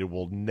unmotivated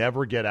will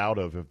never get out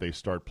of if they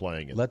start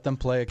playing it. Let them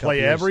play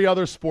every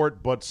other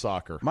sport but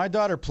soccer. My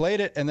daughter played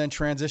it and then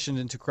transitioned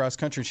into cross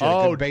country. She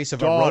had a good base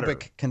of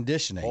aerobic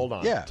conditioning. Hold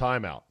on. Yeah.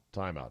 Time out.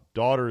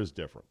 Daughter is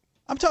different.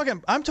 I'm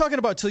talking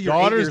about till you're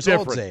Daughter's 8 years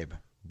old, different.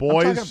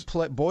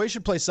 Zabe. Boys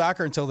should play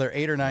soccer until they're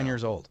 8 or 9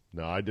 years old.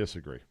 No, I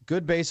disagree.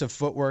 Good base of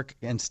footwork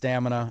and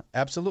stamina.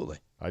 Absolutely.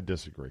 I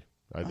disagree.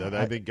 I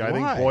think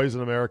boys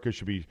in America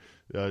should be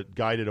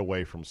guided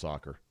away from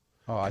soccer.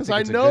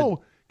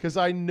 Because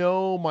I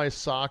know my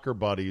soccer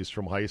buddies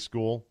from high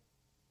school.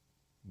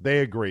 They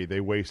agree they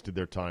wasted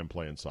their time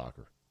playing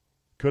soccer.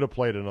 Could have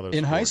played another sport.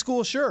 In high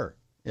school, sure.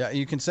 Yeah,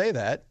 you can say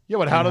that. Yeah,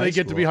 but how do they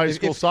get to be high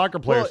school soccer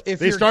players? Well,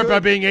 they start by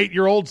being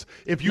 8-year-olds.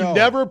 If you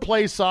never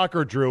play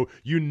soccer, Drew,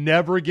 you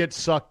never get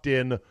sucked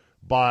in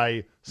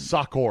by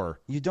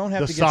soccer. You don't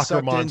have to get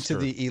sucked into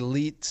the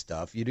elite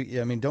stuff. You do.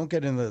 I mean, don't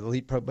get into the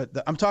elite pro. But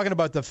I'm talking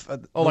about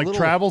the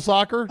travel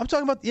soccer. I'm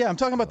talking about the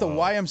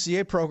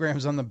YMCA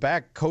programs on the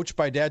back, coached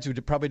by dads who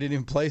probably didn't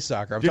even play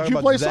soccer. Did you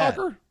play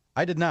soccer?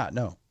 I did not.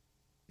 No.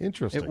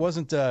 Interesting. It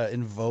wasn't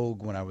in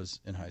vogue when I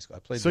was in high school. I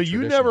played. So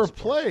you never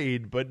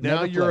played, but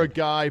now you're a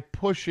guy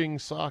pushing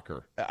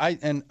soccer.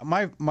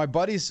 My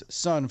buddy's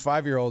son,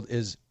 5-year-old,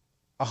 is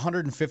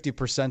 150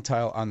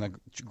 percentile on the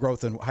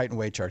growth and height and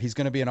weight chart. He's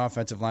going to be an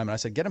offensive lineman. I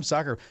said, get him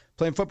soccer,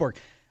 playing footwork.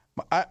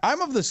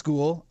 I'm of the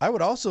school. I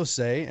would also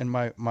say, and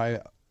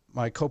my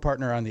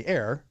co-partner on the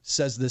air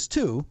says this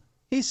too.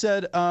 He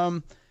said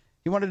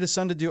he wanted his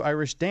son to do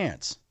Irish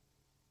dance.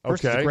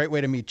 First, it's a great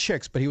way to meet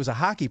chicks, but he was a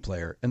hockey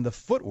player, and the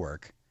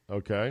footwork.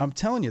 Okay. I'm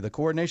telling you, the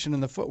coordination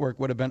and the footwork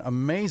would have been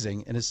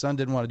amazing, and his son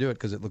didn't want to do it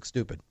because it looked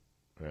stupid.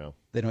 Yeah.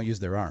 They don't use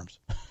their arms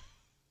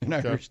in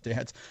Irish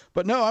dance.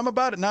 But no, I'm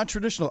about it.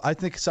 Non-traditional. I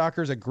think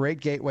soccer is a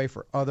great gateway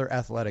for other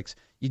athletics.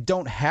 You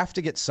don't have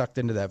to get sucked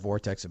into that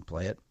vortex and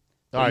play it.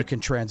 All right. You can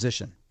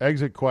transition.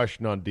 Exit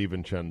question on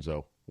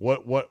DiVincenzo.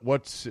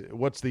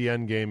 What's the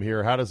end game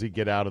here? How does he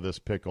get out of this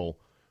pickle?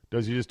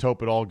 Does he just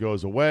hope it all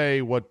goes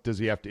away? What does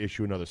he have to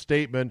issue another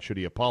statement? Should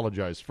he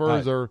apologize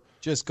further?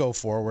 Just go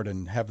forward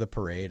and have the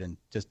parade and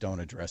just don't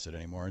address it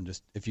anymore. And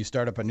just if you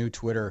start up a new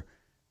Twitter,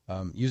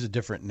 use a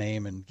different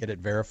name and get it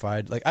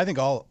verified. Like I think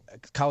all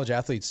college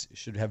athletes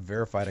should have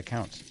verified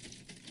accounts.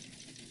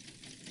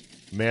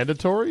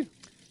 Mandatory?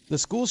 The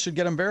schools should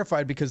get them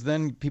verified because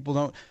then people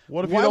don't.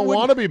 What if you don't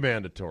want to be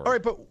mandatory? All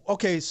right, but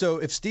okay, so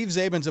if Steve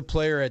Zabin's a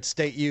player at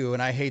State U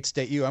and I hate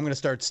State U, I'm going to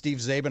start Steve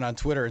Zabin on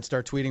Twitter and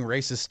start tweeting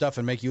racist stuff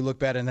and make you look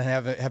bad and then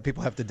have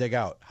people have to dig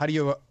out. How do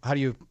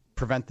you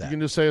prevent that? You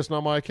can just say it's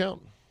not my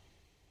account.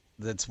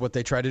 That's what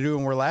they try to do,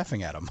 and we're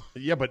laughing at them.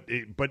 Yeah, but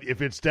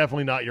if it's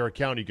definitely not your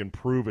account, you can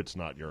prove it's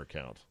not your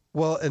account.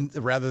 Well, and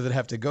rather than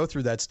have to go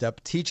through that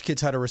step, teach kids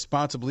how to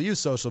responsibly use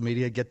social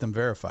media, get them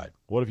verified.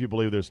 What if you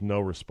believe there's no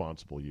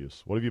responsible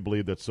use? What if you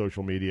believe that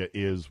social media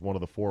is one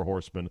of the 4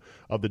 horsemen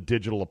of the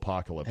digital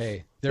apocalypse?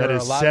 Hey, that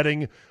is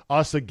setting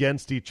us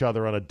against each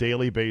other on a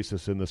daily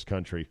basis in this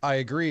country. I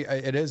agree.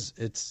 It is.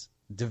 It's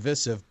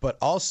divisive, but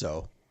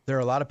also there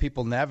are a lot of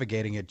people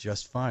navigating it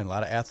just fine. A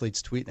lot of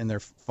athletes tweet, and they're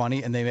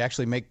funny, and they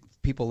actually make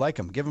people like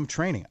them. Give them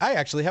training. I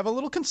actually have a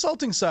little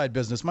consulting side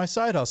business, my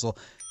side hustle,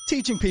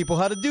 teaching people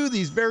how to do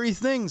these very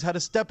things, how to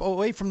step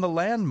away from the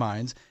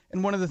landmines.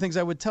 And one of the things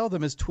I would tell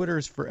them is Twitter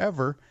is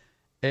forever,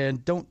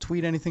 and don't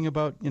tweet anything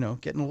about,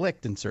 getting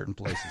licked in certain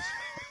places.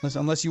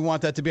 unless you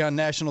want that to be on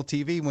national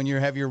TV when you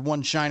have your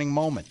one shining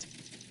moment.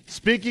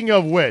 Speaking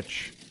of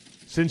which,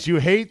 since you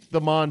hate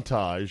the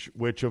montage,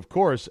 which, of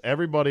course,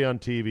 everybody on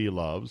TV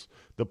loves,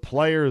 the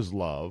players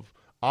love,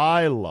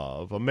 I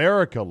love,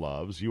 America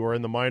loves, you are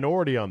in the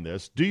minority on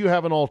this. Do you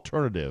have an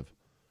alternative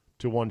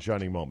to One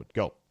Shining Moment?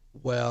 Go.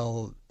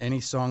 Well,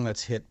 any song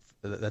that's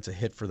a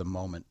hit for the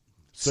moment.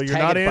 So you're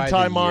not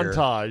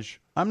anti-montage.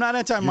 I'm not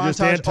anti-montage. You're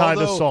just anti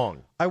the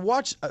song. I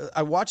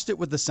watched it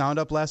with the sound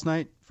up last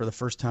night for the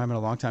first time in a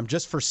long time,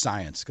 just for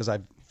science, because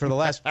for the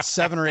last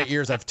 7 or 8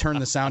 years I've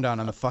turned the sound down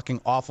on the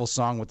fucking awful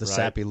song with the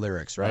sappy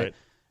lyrics, right?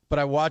 But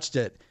I watched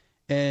it.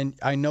 And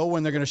I know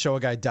when they're going to show a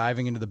guy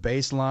diving into the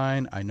bass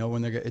line. I know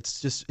when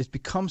it's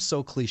become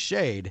so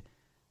cliched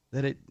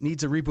that it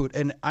needs a reboot.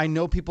 And I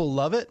know people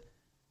love it,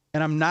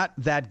 and I'm not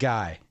that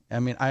guy. I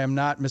mean, I am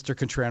not Mr.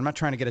 Contreras. I'm not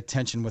trying to get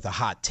attention with a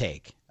hot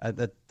take.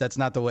 That's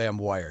not the way I'm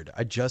wired.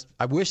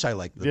 I wish I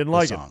liked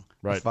the song.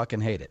 Right. I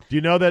fucking hate it. Do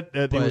you know that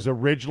it was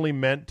originally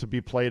meant to be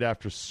played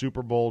after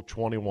Super Bowl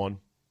 21?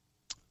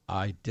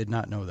 I did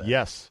not know that.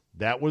 Yes,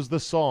 that was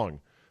the song.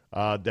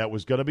 That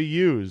was going to be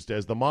used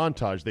as the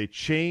montage. They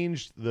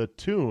changed the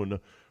tune,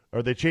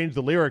 or they changed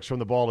the lyrics from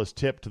the ball is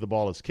tipped to the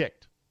ball is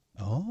kicked.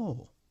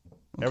 Oh.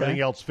 Okay.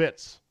 Everything else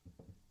fits.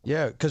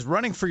 Yeah, because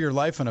running for your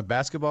life on a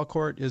basketball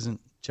court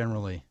isn't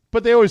generally.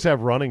 But they always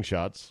have running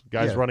shots.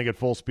 Guys running at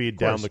full speed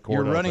down the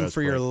court. You're running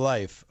for your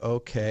life.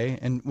 Okay.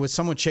 And with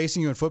someone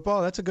chasing you in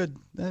football, that's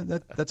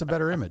a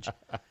better image.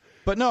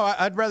 But no,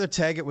 I'd rather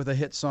tag it with a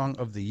hit song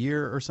of the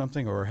year or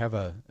something, or have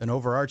an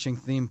overarching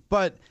theme.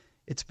 But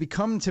it's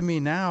become to me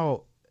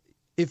now,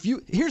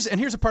 here's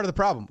a part of the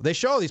problem. They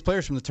show all these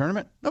players from the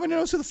tournament. Nobody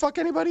knows who the fuck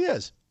anybody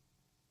is.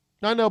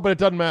 I know, but it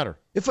doesn't matter.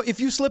 If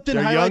you slipped in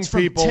They're highlights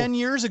from people. 10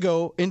 years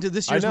ago into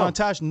this year's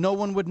montage, no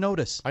one would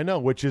notice. I know,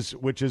 which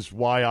is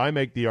why I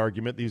make the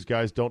argument these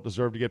guys don't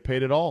deserve to get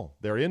paid at all.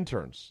 They're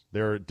interns.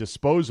 They're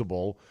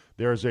disposable.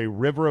 There's a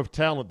river of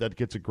talent that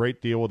gets a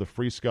great deal with a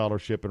free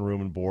scholarship and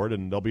room and board,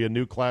 and there'll be a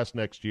new class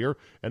next year,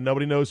 and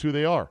nobody knows who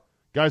they are.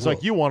 Guys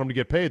like you want them to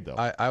get paid, though.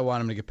 I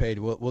want them to get paid.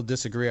 We'll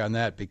disagree on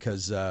that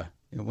because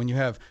when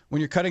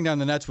you're cutting down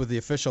the nets with the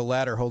official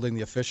ladder holding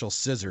the official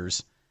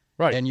scissors,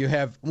 right? And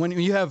when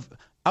you have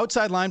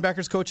outside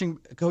linebackers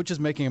coaches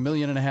making $1.5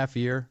 million a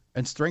year,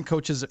 and strength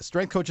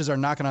coaches are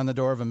knocking on the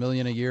door of $1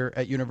 million a year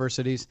at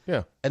universities.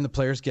 Yeah, and the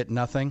players get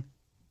nothing.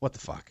 What the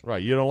fuck?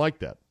 Right, you don't like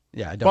that.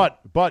 Yeah, I don't.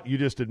 But you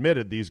just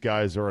admitted these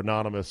guys are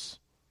anonymous.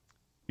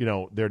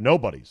 They're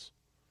nobodies.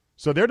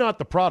 So they're not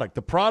the product.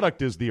 The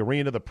product is the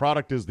arena. The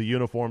product is the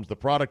uniforms. The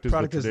product is the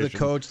tradition. Is the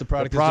coach. The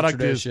product is the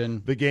tradition.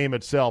 Is the game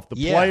itself. The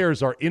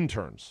players are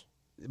interns.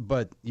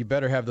 But you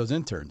better have those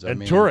interns.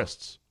 And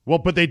tourists. Well,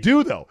 but they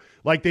do, though.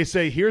 Like they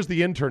say, here's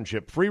the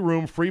internship. Free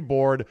room, free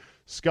board,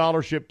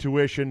 scholarship,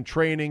 tuition,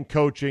 training,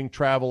 coaching,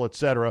 travel,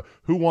 etc.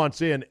 Who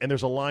wants in? And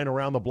there's a line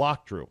around the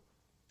block, Drew.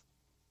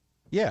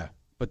 Yeah,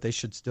 but they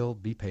should still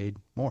be paid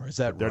more. Is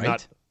that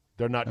right?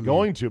 They're not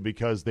going to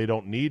because they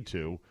don't need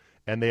to.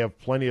 And they have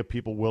plenty of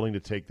people willing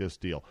to take this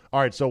deal. All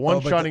right, so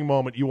one shining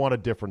moment, you want a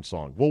different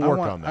song. We'll work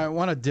on that. I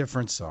want a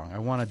different song. I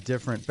want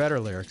better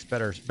lyrics,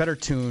 better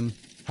tune,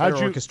 better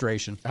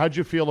orchestration. How'd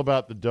you feel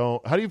about the dome?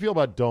 How do you feel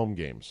about dome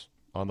games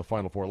on the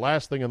Final Four?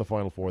 Last thing in the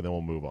Final Four, then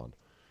we'll move on.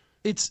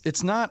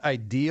 It's not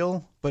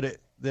ideal, but it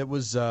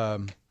was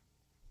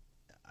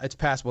it's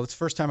passable. It's the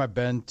first time I've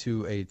been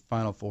to a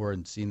Final Four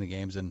and seen the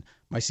games, and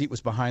my seat was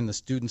behind the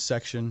student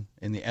section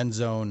in the end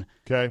zone.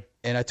 Okay.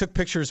 And I took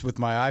pictures with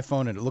my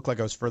iPhone, and it looked like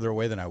I was further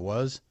away than I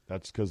was.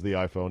 That's because the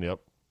iPhone, yep.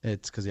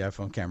 It's because the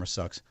iPhone camera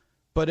sucks.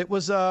 But it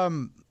was, I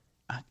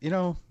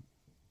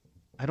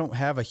don't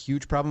have a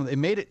huge problem. It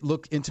made it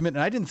look intimate,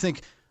 and I didn't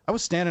think – I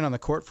was standing on the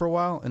court for a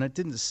while, and it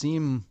didn't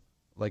seem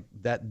like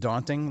that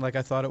daunting like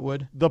I thought it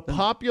would. The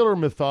popular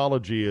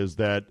mythology is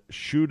that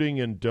shooting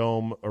in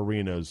dome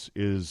arenas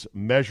is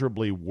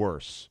measurably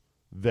worse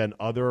than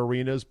other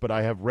arenas, but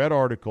I have read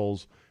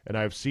articles and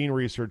I've seen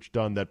research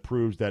done that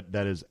proves that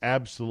that is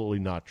absolutely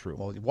not true.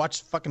 Well,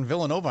 watch fucking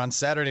Villanova on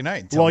Saturday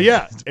night. Well,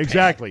 yeah,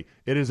 exactly.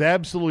 It is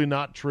absolutely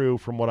not true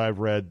from what I've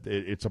read.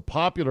 It's a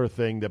popular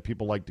thing that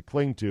people like to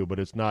cling to, but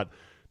it's not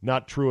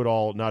true at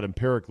all, not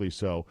empirically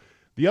so.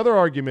 The other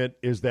argument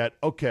is that,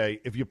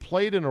 okay, if you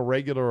played in a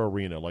regular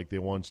arena like they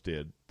once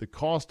did, the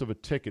cost of a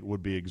ticket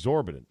would be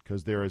exorbitant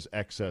because there is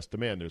excess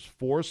demand. There's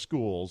 4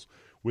 schools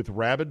with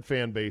rabid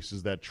fan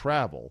bases that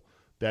travel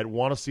that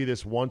want to see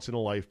this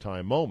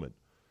once-in-a-lifetime moment.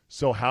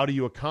 So how do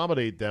you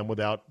accommodate them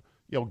without,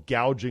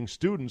 gouging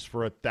students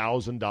for a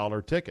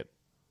 $1,000 ticket?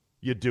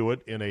 You do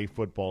it in a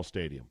football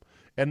stadium.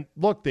 And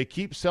look, they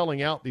keep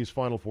selling out these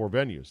Final Four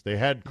venues. They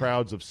had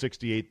crowds of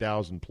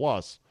 68,000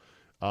 plus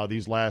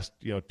these last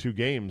 2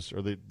 games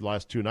or the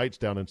last 2 nights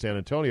down in San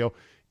Antonio.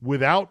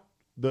 Without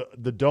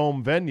the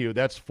dome venue,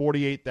 that's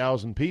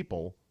 48,000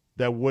 people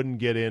that wouldn't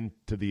get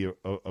into the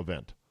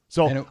event.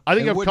 So I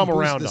think I've come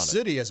around on it. The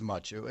city as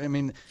much. I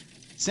mean,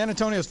 San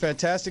Antonio is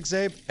fantastic,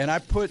 Zabe, and I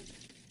put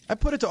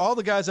it to all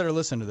the guys that are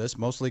listening to this,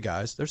 mostly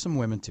guys. There's some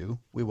women too.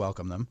 We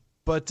welcome them.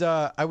 But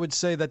I would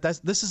say that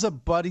this is a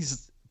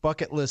buddy's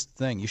bucket list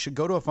thing. You should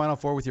go to a Final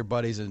Four with your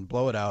buddies and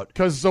blow it out.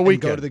 Because it's a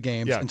weekend. Go to the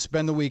games and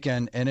spend the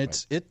weekend, and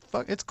it's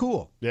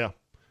cool. Yeah.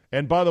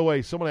 And by the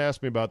way, someone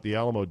asked me about the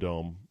Alamo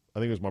Dome. I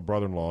think it was my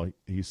brother-in-law.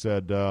 He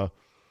said,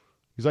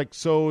 he's like,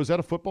 so is that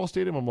a football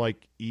stadium? I'm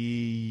like,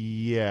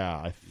 yeah,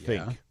 I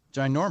think. Yeah.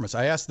 Ginormous.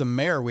 I asked the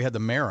mayor. We had the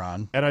mayor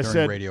on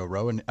during Radio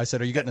Row, and I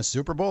said, "Are you getting a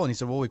Super Bowl?" And he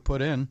said, "Well, we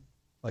put in.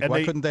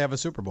 Why couldn't they have a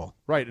Super Bowl?"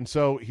 Right. And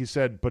so he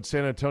said, "But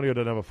San Antonio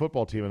doesn't have a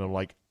football team." And I'm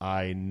like,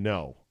 "I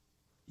know."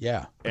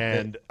 Yeah.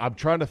 And I'm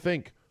trying to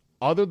think,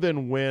 other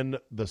than when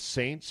the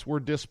Saints were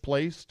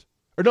displaced,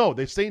 or no,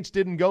 the Saints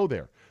didn't go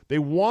there. They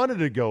wanted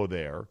to go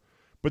there,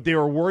 but they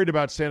were worried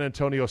about San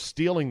Antonio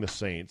stealing the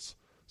Saints,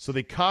 so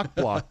they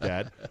cock-blocked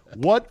that.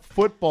 What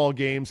football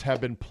games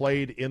have been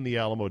played in the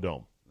Alamo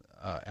Dome?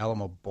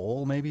 Alamo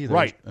Bowl, maybe?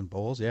 Right. And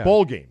bowls, yeah.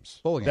 Bowl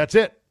games. That's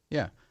it.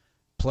 Yeah.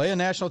 Play a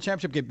national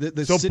championship game.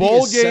 The so city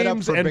bowl is set up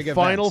games for and big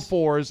Final events.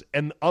 Fours,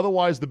 and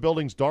otherwise the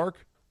building's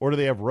dark? Or do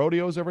they have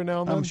rodeos every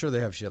now and then? I'm sure they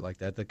have shit like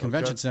that. The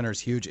convention center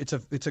is huge. It's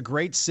a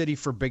great city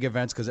for big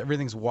events because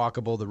everything's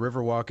walkable. The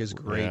Riverwalk is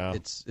great. Yeah.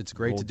 It's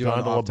great to do on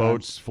gondola off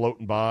boats times.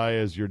 Floating by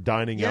as you're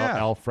dining out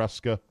al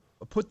fresco.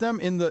 Put them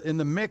in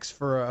the mix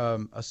for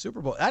a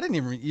Super Bowl.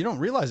 You don't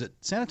realize it.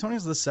 San Antonio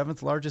is the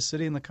 7th largest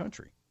city in the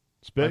country.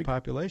 It's big. By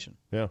population.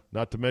 Yeah,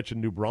 not to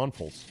mention New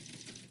Braunfels,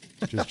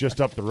 which is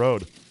just up the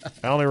road.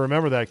 I only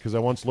remember that because I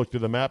once looked at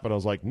the map and I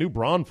was like, New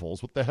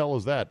Braunfels? What the hell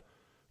is that?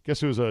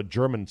 Guess it was a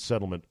German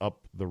settlement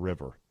up the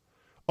river.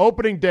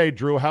 Opening day,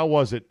 Drew, how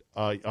was it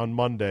on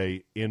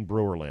Monday in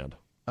Brewerland?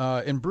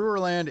 In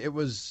Brewerland, it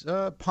was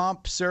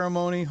pomp,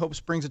 ceremony, Hope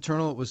Springs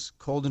Eternal. It was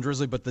cold and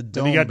drizzly, but the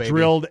dome, And he got baby,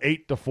 drilled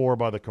 8-4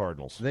 by the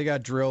Cardinals. They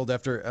got drilled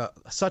after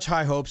such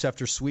high hopes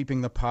after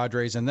sweeping the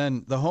Padres. And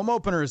then the home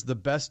opener is the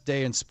best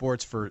day in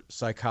sports for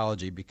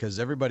psychology because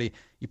everybody,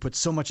 you put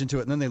so much into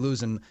it, and then they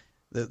lose, and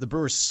the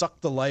Brewers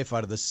sucked the life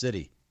out of the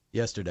city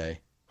yesterday.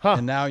 Huh.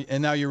 And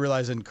now you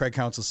realize, and Craig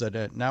Counsell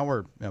said, now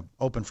we're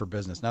open for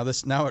business.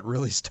 Now it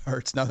really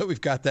starts. Now that we've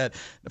got that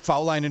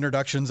foul line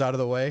introductions out of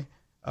the way,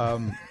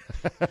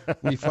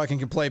 we fucking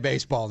can play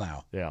baseball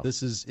now. Yeah.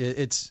 This is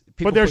it's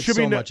people put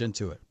so much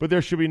into it. But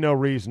there should be no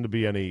reason to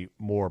be any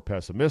more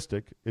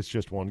pessimistic. It's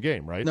just one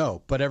game, right?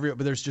 No, but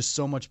there's just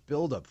so much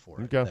buildup for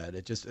it that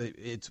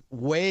it's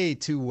way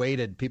too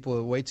weighted. People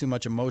have way too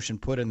much emotion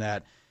put in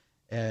that,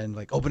 and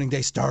like opening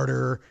day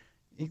starter.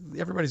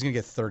 Everybody's going to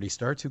get 30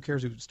 starts. Who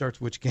cares who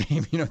starts which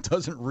game? It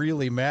doesn't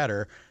really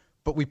matter.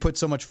 But we put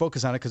so much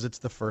focus on it because it's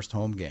the first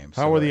home game.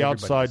 How are the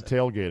outside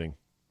tailgating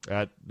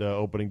at the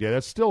opening day?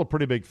 That's still a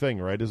pretty big thing,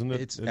 right? Isn't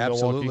it? It's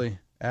absolutely.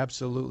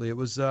 It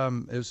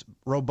was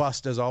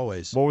robust as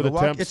always. What were the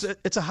temps?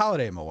 It's a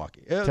holiday in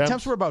Milwaukee.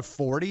 Temps were about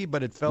 40,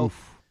 but it felt,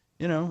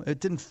 it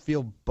didn't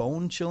feel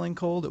bone-chilling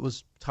cold. It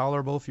was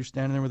tolerable if you're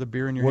standing there with a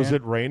beer in your hand. Was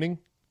it raining?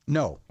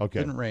 No. Okay.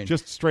 It didn't rain.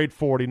 Just straight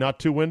 40, not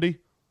too windy?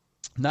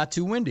 Not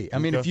too windy. I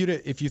mean,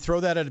 if you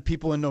throw that at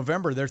people in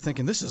November, they're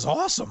thinking this is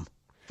awesome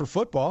for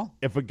football.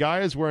 If a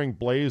guy is wearing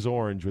blaze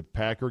orange with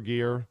Packer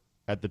gear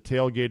at the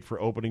tailgate for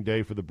opening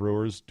day for the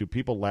Brewers, do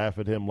people laugh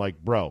at him like,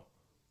 bro,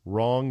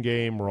 wrong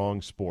game,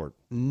 wrong sport?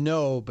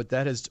 No, but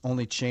that has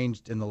only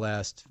changed in the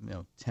last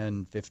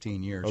 10,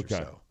 15 years or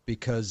so.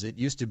 Because it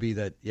used to be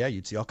that,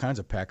 you'd see all kinds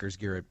of Packers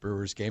gear at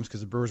Brewers games because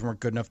the Brewers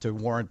weren't good enough to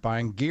warrant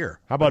buying gear.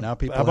 How about now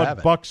people have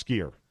it. Bucks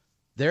gear?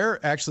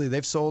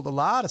 They've sold a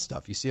lot of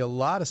stuff. You see a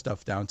lot of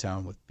stuff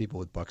downtown with people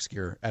with Bucks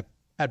gear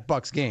at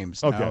Bucks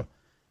games. Okay. Now,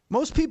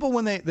 most people,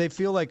 when they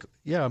feel like,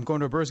 I'm going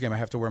to a Brewers game, I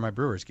have to wear my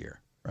Brewers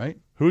gear, right?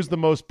 Who's the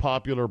most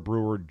popular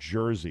Brewer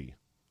jersey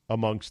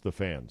amongst the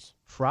fans?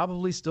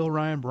 Probably still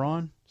Ryan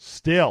Braun.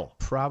 Still?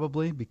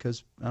 Probably,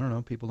 because, I don't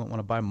know, people don't want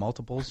to buy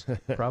multiples.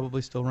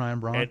 Probably still Ryan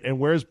Braun. And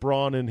where's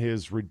Braun in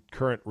his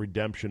current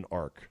redemption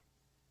arc?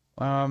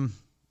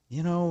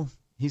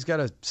 He's got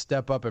to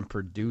step up and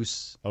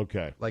produce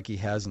like he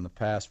has in the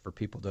past for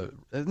people to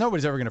 –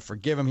 nobody's ever going to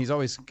forgive him. He's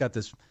always got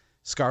this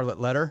scarlet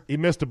letter. He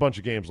missed a bunch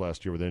of games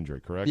last year with injury,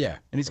 correct? Yeah,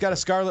 and he's got a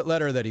scarlet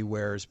letter that he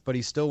wears, but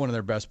he's still one of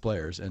their best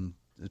players, and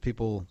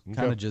people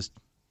kind of just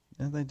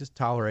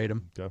tolerate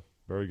him. Okay,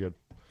 very good.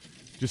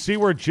 Did you see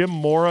where Jim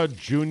Mora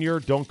Jr.,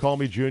 don't call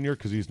me Jr.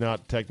 because he's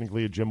not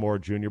technically a Jim Mora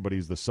Jr., but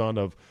he's the son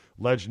of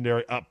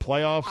legendary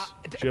playoffs,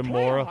 Jim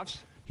Mora.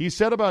 He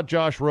said about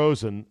Josh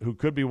Rosen, who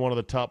could be one of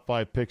the top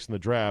 5 picks in the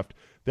draft,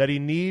 that he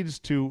needs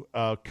to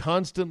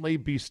constantly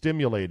be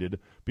stimulated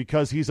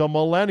because he's a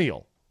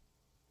millennial.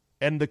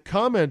 And the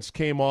comments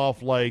came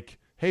off like,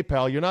 hey,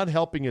 pal, you're not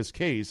helping his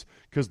case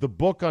because the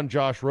book on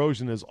Josh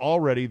Rosen is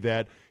already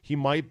that he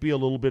might be a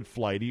little bit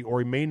flighty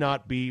or he may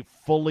not be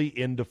fully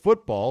into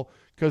football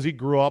because he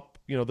grew up,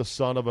 the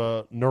son of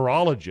a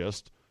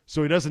neurologist,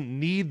 so he doesn't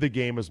need the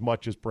game as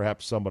much as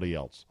perhaps somebody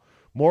else.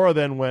 Mora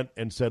then went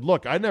and said,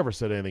 look, I never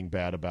said anything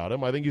bad about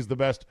him. I think he's the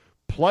best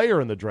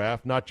player in the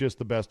draft, not just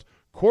the best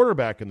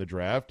quarterback in the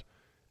draft.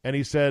 And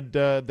he said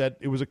that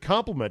it was a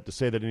compliment to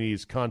say that he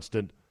needs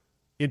constant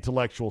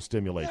intellectual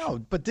stimulation. No,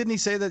 but didn't he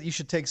say that you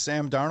should take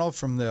Sam Darnold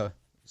from the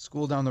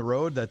school down the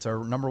road that's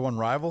our number 1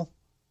 rival?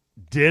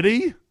 Did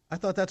he? I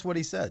thought that's what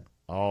he said.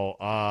 He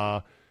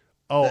said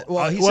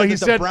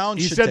the Browns.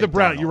 He said the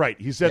Browns. You're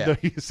right. He said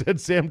he said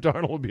Sam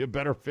Darnold would be a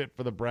better fit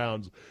for the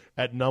Browns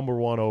at number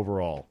 1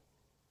 overall.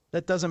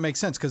 That doesn't make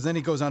sense because then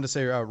he goes on to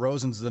say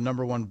Rosen's the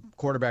number 1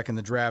 quarterback in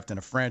the draft and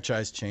a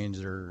franchise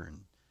changer.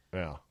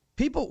 Yeah.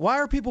 Why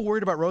are people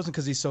worried about Rosen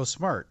because he's so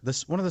smart?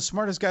 One of the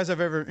smartest guys I've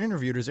ever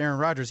interviewed is Aaron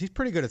Rodgers. He's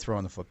pretty good at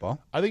throwing the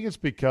football. I think it's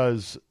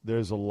because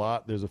there's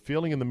a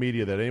feeling in the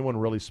media that anyone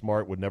really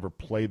smart would never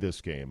play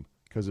this game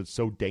because it's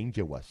so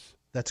dangerous.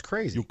 That's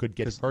crazy. You could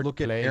get hurt.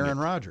 Look at Aaron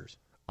Rodgers.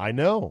 I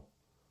know.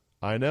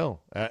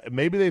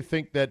 Maybe they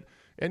think that,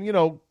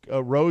 and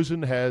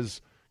Rosen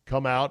has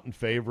come out in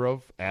favor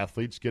of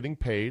athletes getting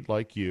paid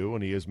like you,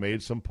 and he has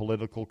made some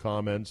political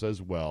comments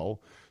as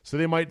well. So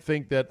they might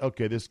think that,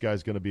 okay, this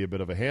guy's going to be a bit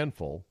of a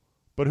handful,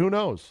 but who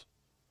knows?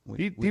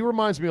 He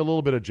reminds me a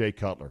little bit of Jay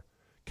Cutler.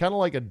 Kind of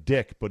like a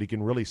dick, but he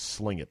can really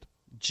sling it.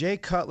 Jay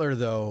Cutler,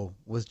 though,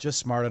 was just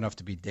smart enough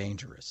to be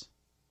dangerous.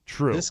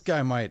 True. This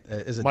guy might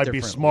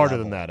be smarter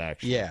than that,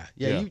 actually. Yeah.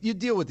 You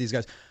deal with these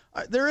guys.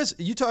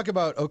 You talk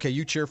about,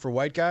 you cheer for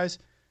white guys.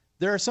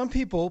 There are some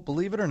people,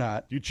 believe it or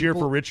not. You cheer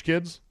for rich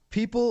kids?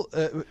 People,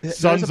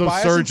 sons of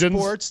surgeons.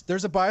 Sports,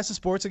 there's a bias in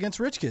sports against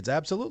rich kids.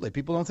 Absolutely,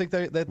 people don't think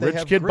that they rich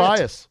have kid grit.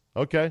 bias.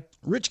 Okay,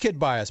 rich kid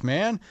bias,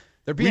 man.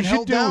 They're being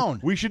held down.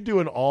 We should do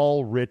an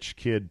all rich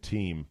kid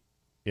team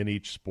in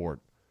each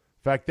sport.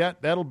 In fact,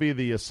 that'll be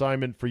the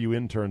assignment for you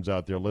interns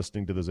out there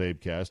listening to the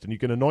CzabeCast, and you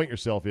can anoint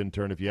yourself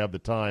intern if you have the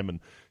time and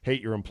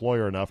hate your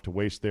employer enough to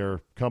waste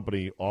their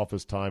company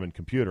office time and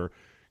computer.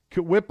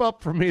 Whip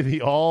up for me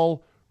the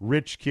all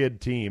rich kid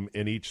team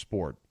in each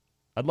sport.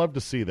 I'd love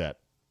to see that.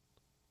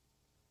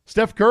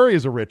 Steph Curry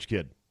is a rich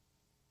kid.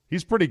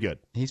 He's pretty good.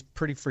 He's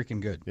pretty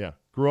freaking good. Yeah.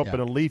 Grew up Yeah. in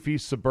a leafy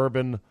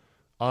suburban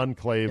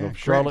enclave Yeah, of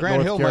Charlotte, Grant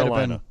North Hill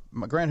Carolina.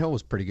 Grant Hill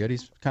was pretty good.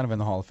 He's kind of in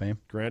the Hall of Fame.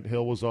 Grant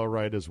Hill was all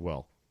right as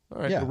well.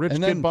 All right, Yeah, the rich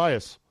and kid then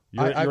bias.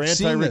 You're I've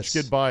seen anti-rich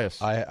this. kid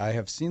bias. I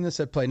have seen this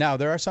at play. Now,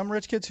 there are some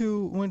rich kids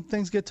who, when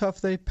things get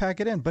tough, they pack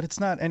it in, but it's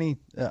not any,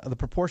 the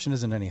proportion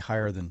isn't any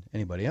higher than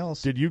anybody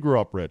else. Did you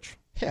grow up rich?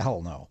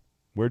 Hell no.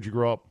 Where'd you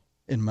grow up?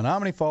 In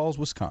Menominee Falls,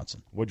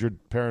 Wisconsin. What'd your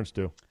parents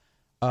do?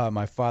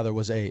 My father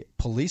was a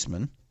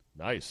policeman,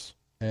 Nice.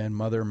 and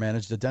mother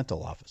managed a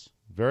dental office.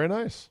 Very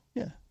nice.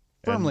 Yeah.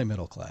 Firmly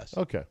middle class.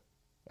 Okay.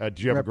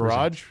 Do you have a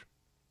Represent.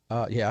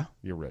 garage? Yeah,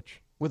 You're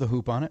rich. with a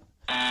hoop on it.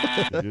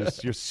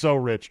 You're so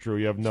rich, Drew.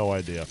 You have no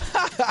idea.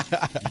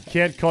 You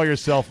can't call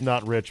yourself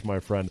not rich, my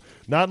friend.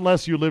 Not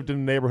unless you lived in a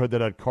neighborhood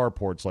that had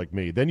carports like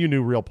me. Then you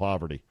knew real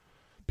poverty.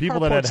 People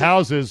that had Carports-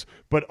 houses,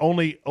 but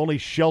only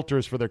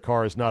shelters for their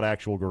cars, not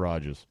actual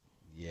garages.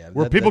 Yeah,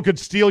 Where people could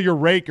steal your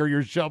rake or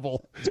your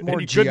shovel, more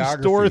and you couldn't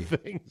store geography.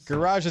 things.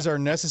 Garages are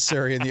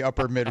necessary in the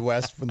upper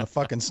Midwest when the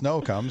fucking snow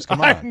comes.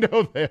 Come I on.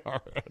 know they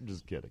are. I'm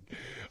just kidding.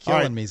 All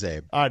Killing right. me,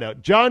 Zabe. I know.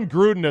 John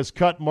Gruden has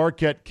cut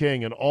Marquette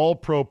King, an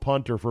all-pro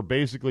punter, for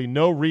basically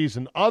no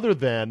reason other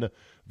than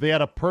they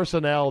had a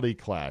personality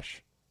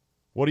clash.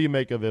 What do you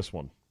make of this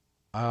one?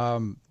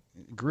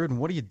 Gruden,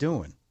 what are you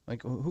doing?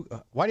 Like,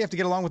 why do you have to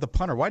get along with the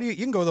punter? Why do you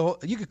can go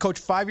you could coach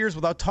 5 years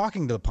without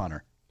talking to the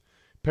punter.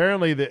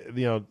 Apparently,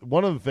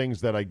 one of the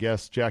things that I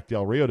guess Jack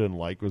Del Rio didn't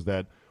like was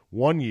that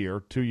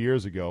 2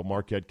 years ago,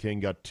 Marquette King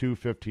got two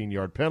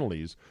 15-yard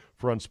penalties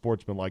for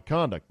unsportsmanlike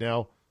conduct.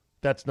 Now,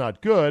 that's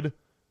not good,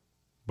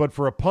 but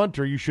for a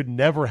punter, you should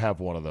never have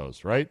one of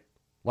those, right?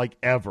 Like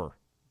ever.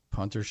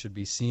 Punter should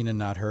be seen and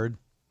not heard.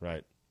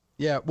 Right.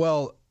 Yeah,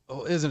 well,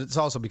 isn't it? It's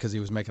also because he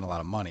was making a lot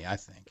of money, I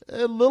think.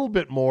 A little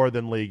bit more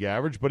than league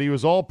average, but he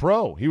was all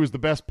pro. He was the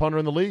best punter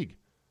in the league.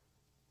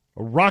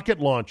 A rocket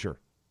launcher.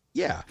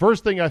 Yeah.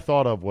 First thing I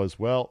thought of was,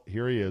 well,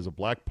 here he is, a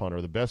black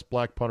punter, the best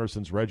black punter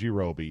since Reggie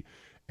Roby,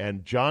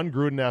 and John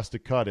Gruden has to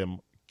cut him.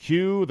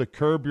 Cue the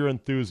Curb Your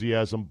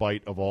Enthusiasm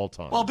bite of all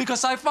time. Well,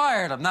 because I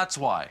fired him, that's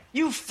why.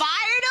 You fired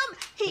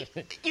him?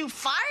 You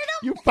fired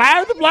him? You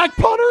fired the black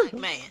punter?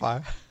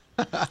 Man.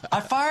 I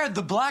fired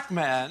the black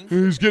man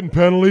He's getting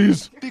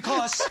penalties.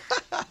 because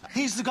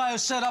he's the guy who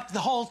set up the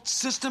whole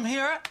system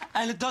here,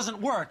 and it doesn't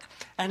work.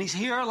 And he's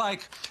here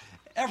like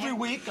every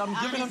week. I'm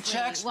giving him Honestly,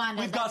 checks.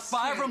 Wanda, We've got that's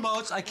 5 true.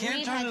 remotes. I can't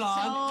We've turn had it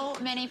on.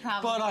 so many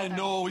problems. But I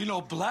with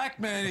know, black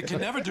man, you can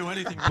never do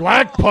anything.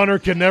 Black punter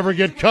can never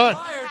get cut.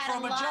 Fired Had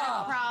from a a lot of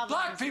job. problems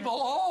Black with people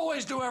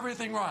always do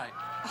everything right.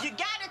 You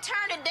gotta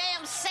turn the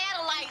damn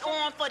satellite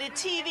on for the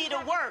TV to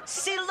work.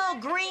 See the little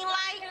green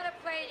light?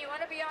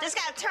 Just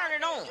gotta turn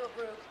it on.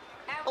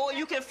 Or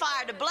you can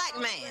fire the black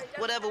man,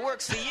 whatever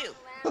works for you.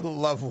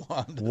 Love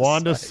Wanda.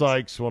 Wanda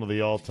Sykes, one of the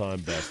all-time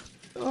best.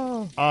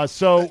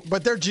 So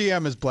But their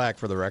GM is black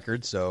for the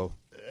record, so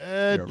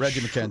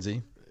Reggie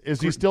McKenzie. is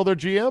he still their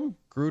GM?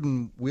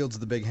 Gruden wields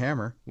the big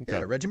hammer. Okay.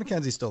 Yeah, Reggie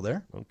McKenzie's still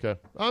there. Okay.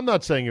 I'm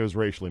not saying it was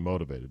racially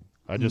motivated.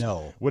 I just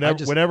No,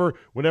 whenever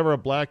a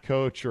black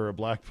coach or a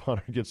black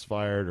punter gets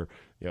fired,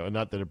 or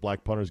not that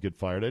black punters get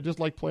fired, I just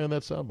like playing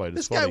that soundbite. It's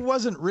This guy funny.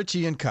 wasn't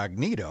Richie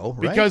Incognito,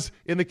 right? Because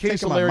in the case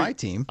Take of him on Larry, my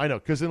team. I know.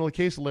 Because in the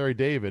case of Larry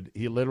David,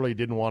 he literally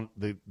didn't want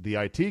the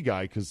IT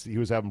guy because he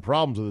was having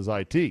problems with his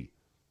IT.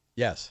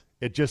 Yes.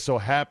 It just so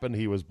happened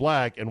he was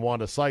black, and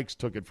Wanda Sykes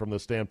took it from the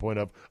standpoint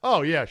of,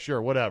 oh, yeah,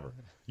 sure, whatever.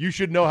 You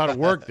should know how to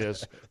work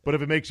this, but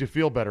if it makes you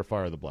feel better,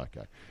 fire the black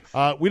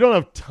guy. We don't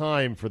have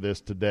time for this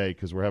today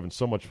because we're having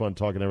so much fun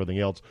talking everything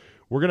else.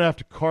 We're going to have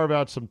to carve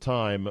out some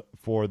time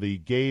for the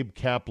Gabe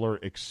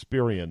Kapler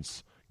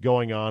experience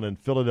going on in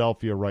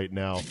Philadelphia right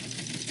now.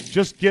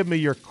 Just give me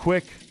your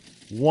quick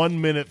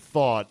 1-minute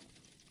thought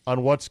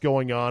on what's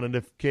going on and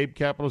if Gabe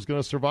Kapler is going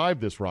to survive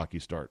this rocky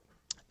start.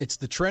 It's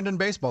the trend in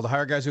baseball to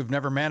hire guys who've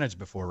never managed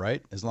before,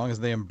 right? As long as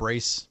they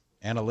embrace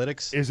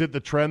analytics. Is it the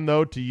trend,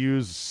 though, to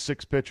use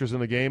 6 pitchers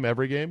in a game,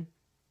 every game?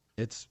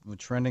 It's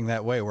trending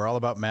that way. We're all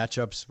about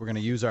matchups. We're going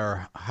to use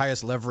our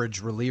highest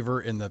leverage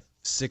reliever in the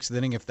 6th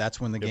inning if that's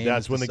when the game If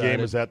that's is when the game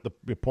decided. is at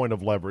the point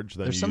of leverage,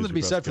 then There's you something use to be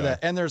your said best for guy. that.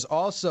 And there's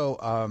also,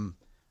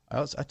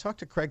 I talked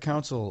to Craig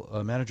Counsell,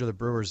 manager of the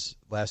Brewers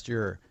last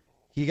year.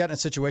 He got in a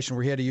situation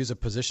where he had to use a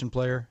position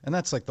player, and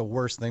that's like the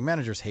worst thing.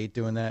 Managers hate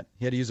doing that.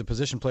 He had to use a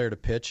position player to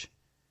pitch.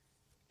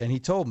 And he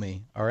told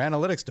me, our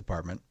analytics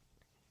department,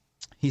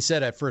 he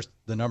said at first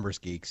the numbers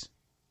geeks,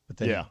 but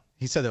then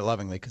he said it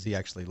lovingly because he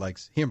actually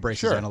he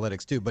embraces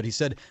analytics too. But he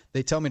said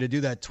they tell me to do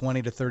that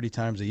 20 to 30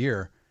 times a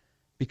year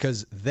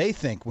because they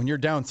think when you're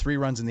down 3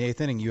 runs in the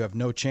 8th inning, you have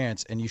no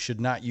chance, and you should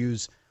not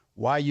use.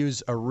 Why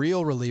use a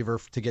real reliever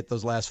to get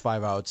those last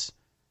 5 outs?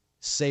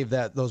 Save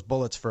those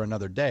bullets for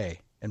another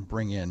day and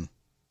bring in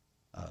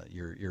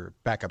your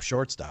backup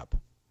shortstop.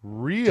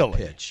 Really? To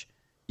pitch.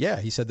 Yeah,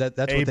 he said that's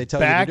what they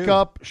tell you you to do.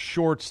 Backup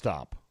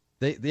shortstop.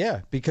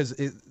 Because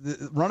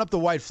run up the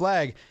white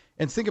flag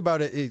and think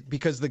about it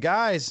because the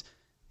guys,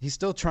 he's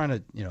still trying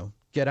to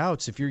get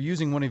outs if you're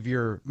using one of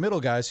your middle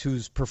guys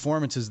whose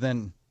performance is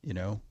then,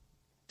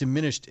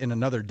 diminished in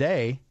another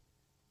day.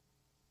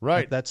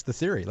 Right. That's the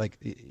theory. Like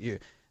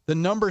the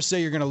numbers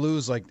say you're going to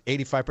lose like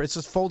 85%. It's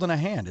just folding a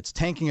hand. It's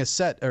tanking a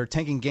set or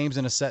tanking games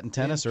in a set in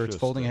tennis, or it's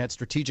folding a hand,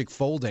 strategic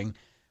folding.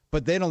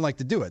 But they don't like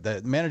to do it.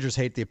 The managers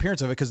hate the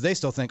appearance of it because they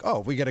still think,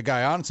 oh, if we get a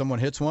guy on, someone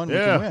hits one, we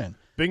can win.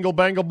 Bingle,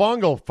 bangle,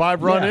 bungle,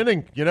 5-run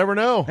inning. You never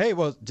know. Hey,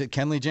 well,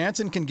 Kenley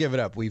Jansen can give it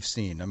up. We've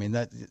seen. I mean,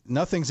 that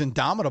nothing's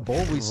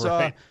indomitable.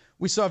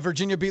 We saw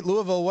Virginia beat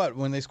Louisville,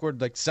 when they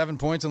scored like 7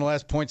 points in the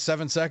last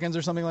 0.7 seconds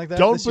or something like that.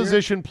 Don't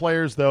position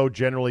players, though,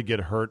 generally get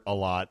hurt a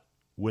lot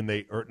when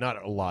they – or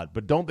not a lot,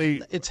 but don't they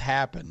 – It's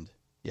happened.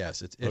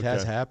 Yes, it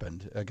has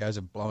happened. Guys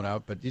have blown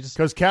out, but you just –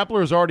 because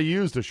Kapler's already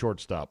used a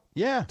shortstop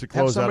to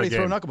close out a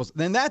game. Throw knuckleballs.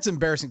 Then that's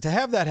embarrassing. To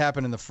have that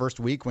happen in the first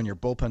week when your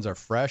bullpens are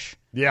fresh,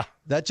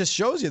 that just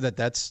shows you that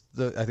I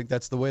think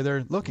that's the way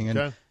they're looking.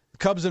 And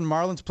Cubs and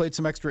Marlins played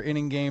some extra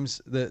inning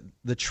games.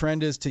 The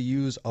trend is to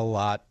use a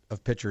lot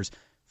of pitchers.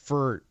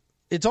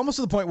 It's almost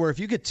to the point where if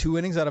you get 2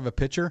 innings out of a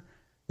pitcher,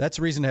 that's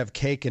a reason to have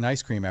cake and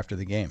ice cream after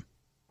the game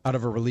out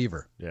of a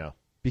reliever. Yeah.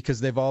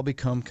 Because they've all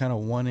become kind of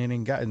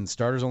 1-inning guys, and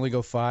starters only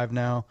go 5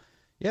 now.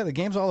 Yeah, the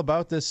game's all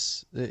about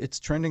this. It's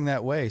trending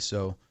that way.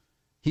 So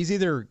he's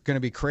either going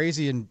to be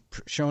crazy and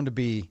shown to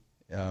be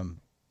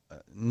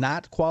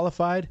not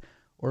qualified,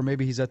 or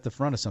maybe he's at the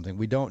front of something.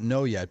 We don't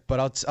know yet.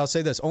 But I'll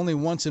say this. Only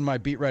once in my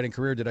beat writing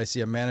career did I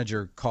see a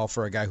manager call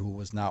for a guy who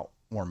was not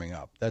warming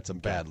up. That's a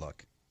bad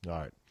look. All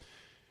right.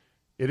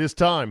 It is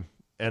time,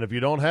 and if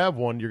you don't have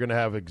one, you're going to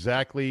have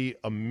exactly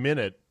a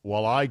minute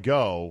while I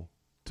go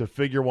to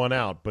figure one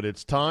out. But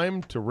it's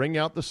time to ring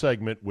out the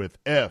segment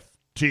with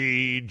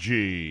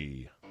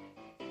FTG.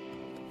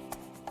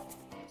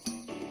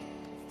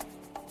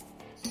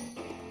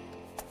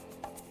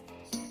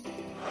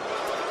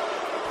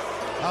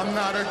 I'm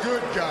not a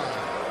good guy.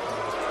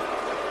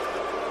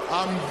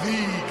 I'm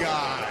the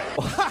guy.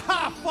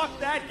 Fuck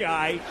that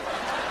guy.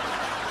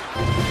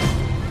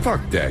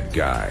 Fuck that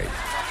guy.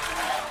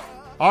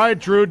 All right,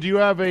 Drew, do you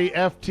have a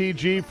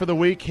FTG for the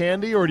week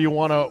handy, or do you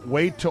want to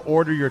wait to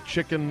order your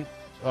chicken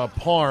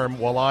parm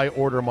while I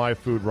order my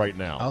food right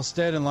now? I'll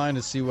stand in line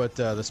to see what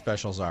the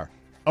specials are.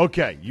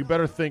 Okay, you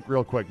better think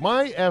real quick.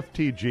 My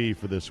FTG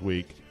for this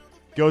week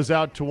goes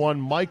out to one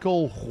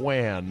Michael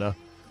Juan,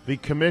 the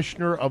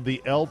commissioner of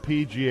the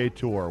LPGA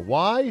Tour.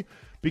 Why?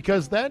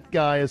 Because that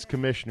guy as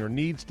commissioner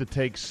needs to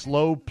take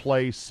slow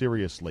play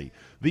seriously.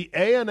 The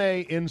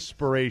ANA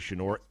Inspiration,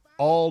 or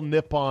All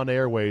Nippon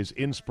Airways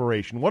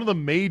Inspiration, one of the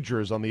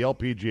majors on the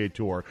LPGA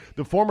Tour,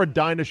 the former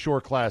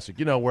Dinosaur Classic,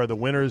 where the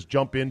winners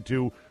jump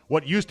into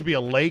what used to be a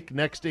lake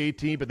next to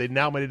 18, but they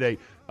now made it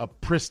a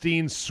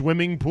pristine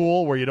swimming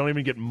pool where you don't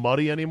even get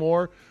muddy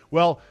anymore.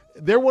 Well,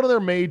 one of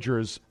their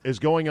majors is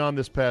going on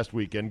this past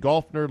weekend.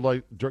 Golf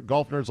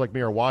nerds like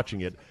me are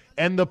watching it,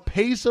 and the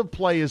pace of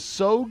play is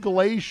so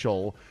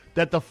glacial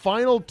that the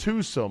final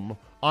twosome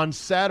on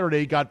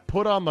Saturday got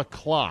put on the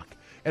clock.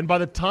 And by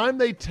the time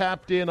they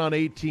tapped in on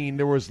 18,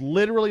 there was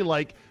literally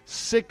like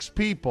 6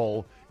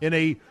 people in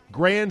a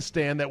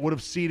grandstand that would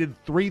have seated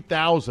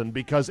 3,000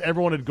 because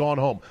everyone had gone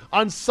home.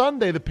 On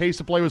Sunday, the pace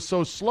of play was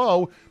so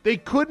slow, they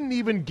couldn't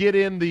even get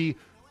in the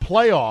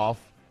playoff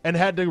and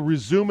had to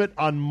resume it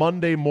on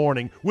Monday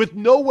morning with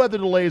no weather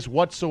delays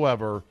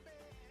whatsoever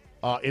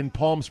in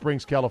Palm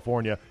Springs,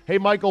 California. Hey,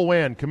 Michael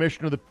Wan,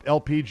 commissioner of the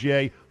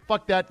LPGA,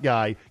 fuck that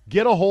guy.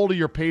 Get a hold of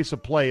your pace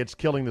of play. It's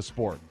killing the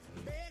sport.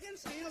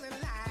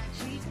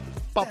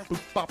 All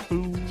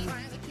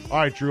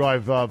right, Drew,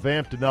 I've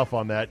vamped enough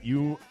on that.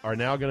 You are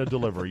now going to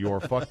deliver your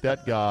fuck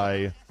that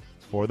guy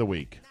for the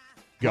week.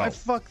 Go. My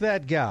fuck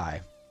that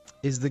guy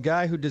is the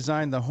guy who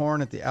designed the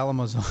horn at the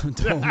Alamo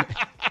Dome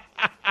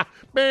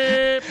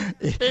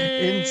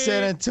in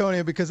San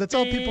Antonio, because that's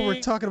all people were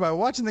talking about.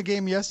 Watching the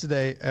game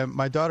yesterday,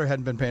 my daughter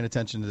hadn't been paying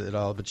attention to it at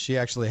all, but she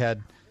actually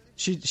had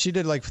she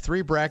did like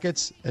 3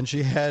 brackets, and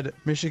she had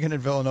Michigan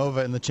and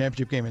Villanova in the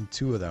championship game in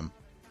 2 of them.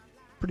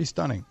 Pretty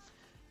stunning.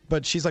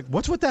 But she's like,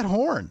 what's with that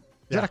horn?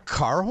 Is that a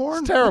car horn?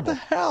 It's terrible.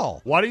 What the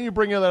hell? Why didn't you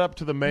bring that up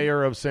to the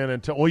mayor of San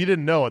Antonio? Well, you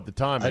didn't know at the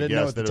time, I didn't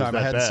guess, know at the time.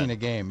 I hadn't seen a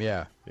game,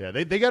 yeah. Yeah,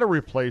 they got to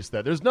replace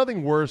that. There's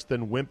nothing worse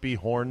than wimpy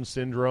horn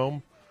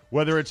syndrome,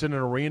 whether it's in an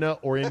arena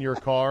or in your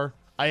car.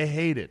 I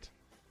hate it.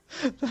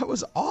 That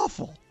was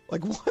awful.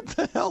 Like, what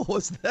the hell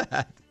was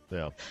that?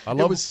 Yeah.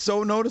 It was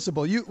so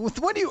noticeable.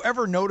 When do you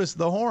ever notice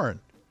the horn?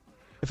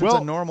 If it's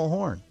a normal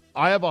horn.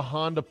 I have a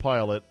Honda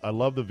Pilot. I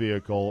love the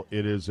vehicle.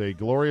 It is a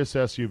glorious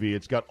SUV.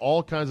 It's got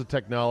all kinds of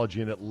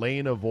technology in it,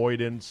 lane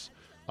avoidance,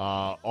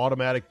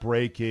 automatic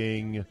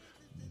braking,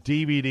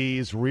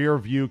 DVDs, rear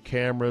view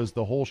cameras,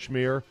 the whole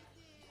schmear.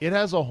 It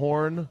has a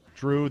horn,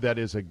 Drew, that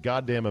is a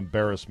goddamn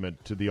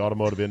embarrassment to the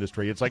automotive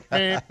industry. It's like,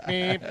 it's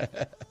a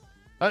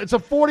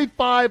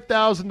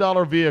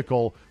 $45,000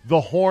 vehicle. The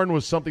horn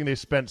was something they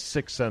spent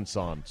 6 cents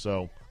on.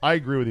 So I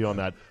agree with you on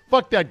that.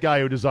 Fuck that guy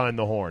who designed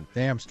the horn.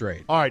 Damn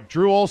straight. All right,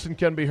 Drew Olson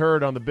can be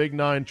heard on the Big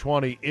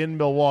 920 in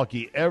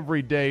Milwaukee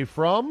every day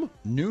from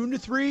noon to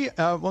 3.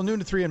 Noon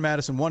to 3 in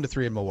Madison, 1 to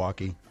 3 in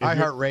Milwaukee.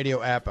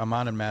 iHeartRadio app. I'm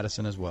on in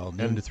Madison as well.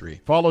 Noon to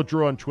 3. Follow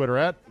Drew on Twitter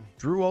at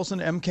Drew Olson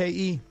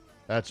MKE.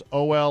 That's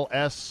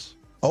OLSON.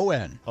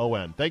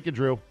 Thank you,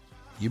 Drew.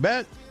 You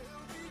bet.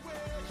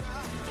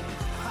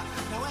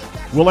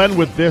 We'll end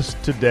with this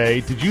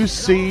today. Did you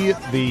see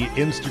the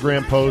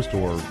Instagram post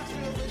or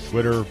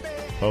Twitter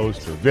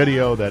post or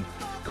video that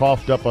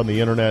coughed up on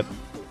the internet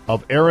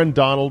of Aaron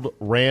Donald,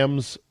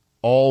 Rams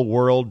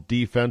all-world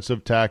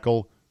defensive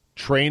tackle,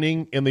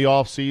 training in the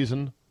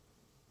offseason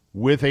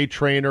with a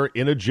trainer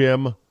in a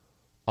gym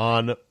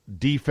on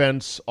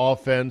defense,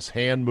 offense,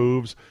 hand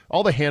moves,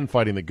 all the hand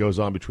fighting that goes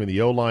on between the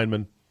O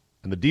lineman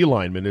and the D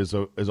lineman is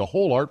a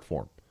whole art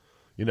form.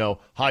 You know,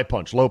 high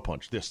punch, low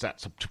punch, this,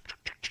 that.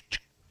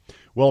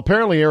 Well,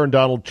 apparently Aaron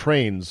Donald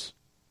trains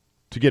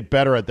to get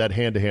better at that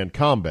hand-to-hand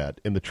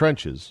combat in the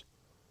trenches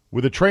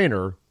with a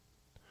trainer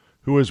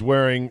who is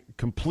wearing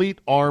complete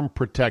arm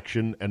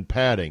protection and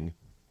padding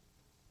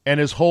and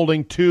is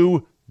holding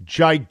 2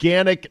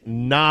 gigantic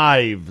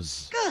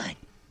knives. Good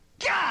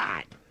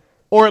God!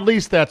 Or at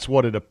least that's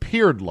what it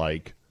appeared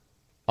like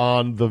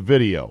on the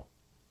video.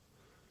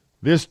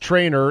 This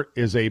trainer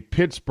is a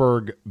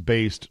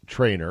Pittsburgh-based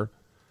trainer,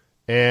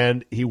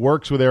 and he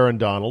works with Aaron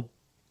Donald.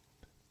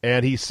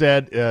 And he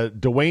said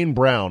Dwayne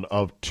Brown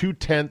of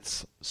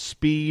 2/10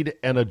 speed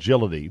and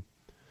agility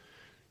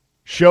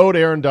showed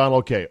Aaron Donald,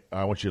 okay,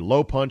 I want you to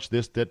low punch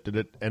this, that,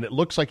 and it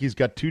looks like he's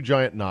got 2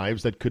 giant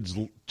knives that could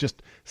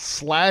just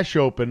slash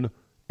open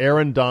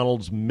Aaron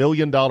Donald's $1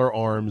 million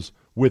arms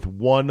with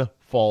one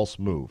false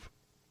move.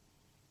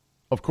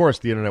 Of course,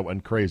 the internet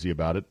went crazy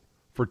about it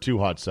for 2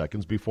 hot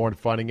seconds before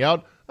finding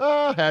out,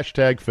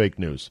 hashtag fake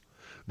news.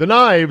 The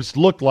knives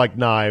look like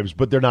knives,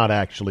 but they're not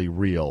actually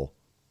real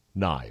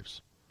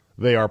knives.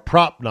 They are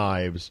prop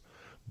knives,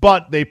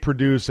 but they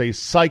produce a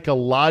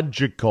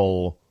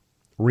psychological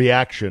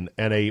reaction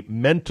and a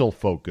mental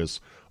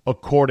focus,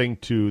 according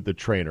to the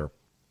trainer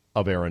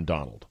of Aaron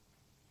Donald.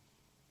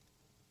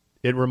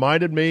 It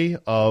reminded me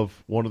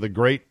of one of the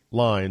great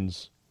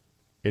lines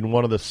in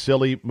one of the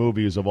silly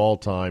movies of all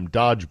time,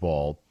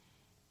 Dodgeball.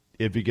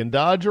 If you can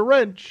dodge a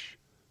wrench,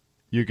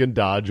 you can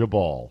dodge a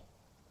ball.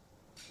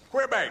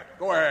 Quebec,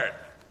 go ahead.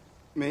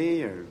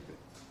 Me or...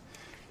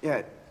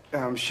 Yeah,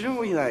 shouldn't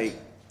we,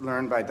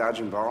 learn by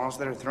dodging balls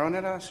that are thrown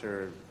at us,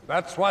 or...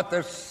 That's what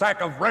this sack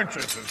of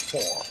wrenches is for.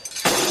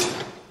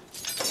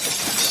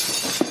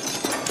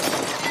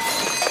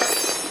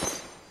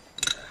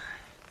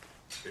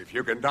 If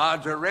you can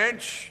dodge a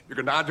wrench, you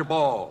can dodge a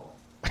ball.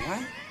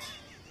 What?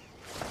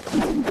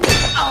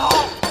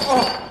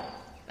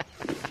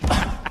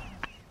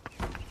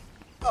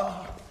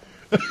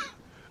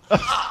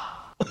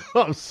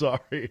 I'm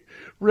sorry.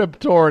 Rip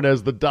Torn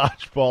as the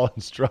dodgeball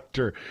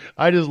instructor.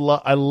 I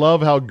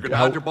love how... You can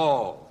dodge a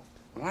ball.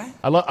 What?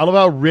 I love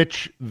how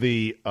rich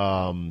the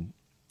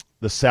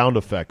sound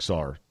effects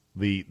are.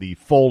 The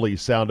Foley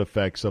sound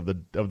effects of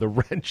the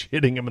wrench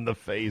hitting him in the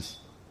face.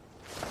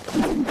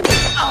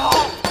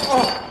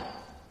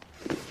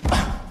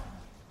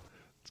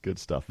 It's good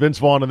stuff. Vince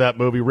Vaughn in that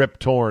movie, Rip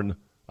Torn.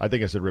 I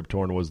think I said Rip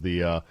Torn was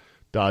the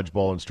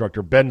dodgeball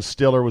instructor. Ben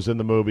Stiller was in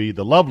the movie.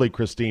 The lovely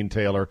Christine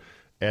Taylor.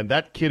 And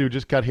that kid who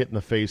just got hit in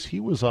the face, he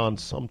was on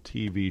some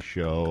TV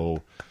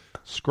show.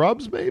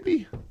 Scrubs,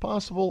 maybe?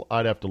 Possible?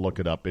 I'd have to look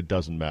it up. It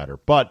doesn't matter.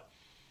 But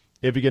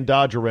if you can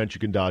dodge a wrench, you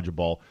can dodge a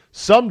ball.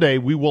 Someday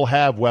we will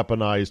have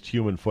weaponized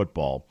human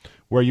football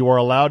where you are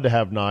allowed to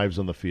have knives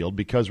on the field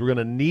because we're going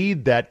to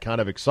need that kind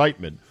of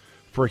excitement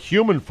for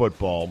human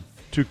football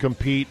to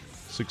compete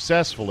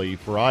successfully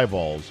for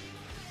eyeballs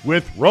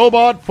with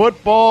robot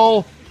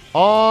football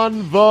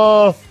on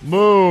the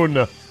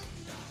moon.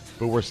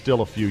 But we're still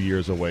a few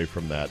years away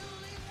from that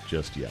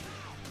just yet.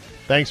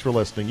 Thanks for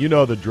listening. You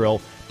know the drill.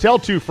 Tell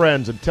 2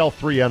 friends and tell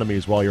 3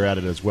 enemies while you're at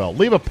it as well.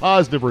 Leave a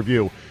positive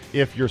review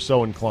if you're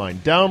so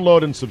inclined.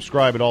 Download and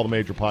subscribe at all the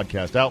major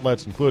podcast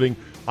outlets, including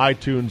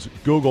iTunes,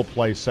 Google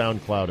Play,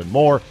 SoundCloud, and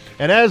more.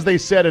 And as they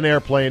said in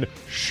Airplane,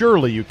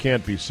 surely you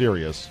can't be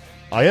serious.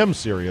 I am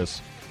serious,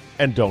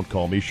 and don't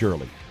call me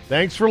Shirley.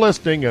 Thanks for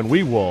listening, and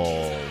we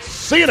will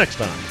see you next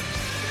time.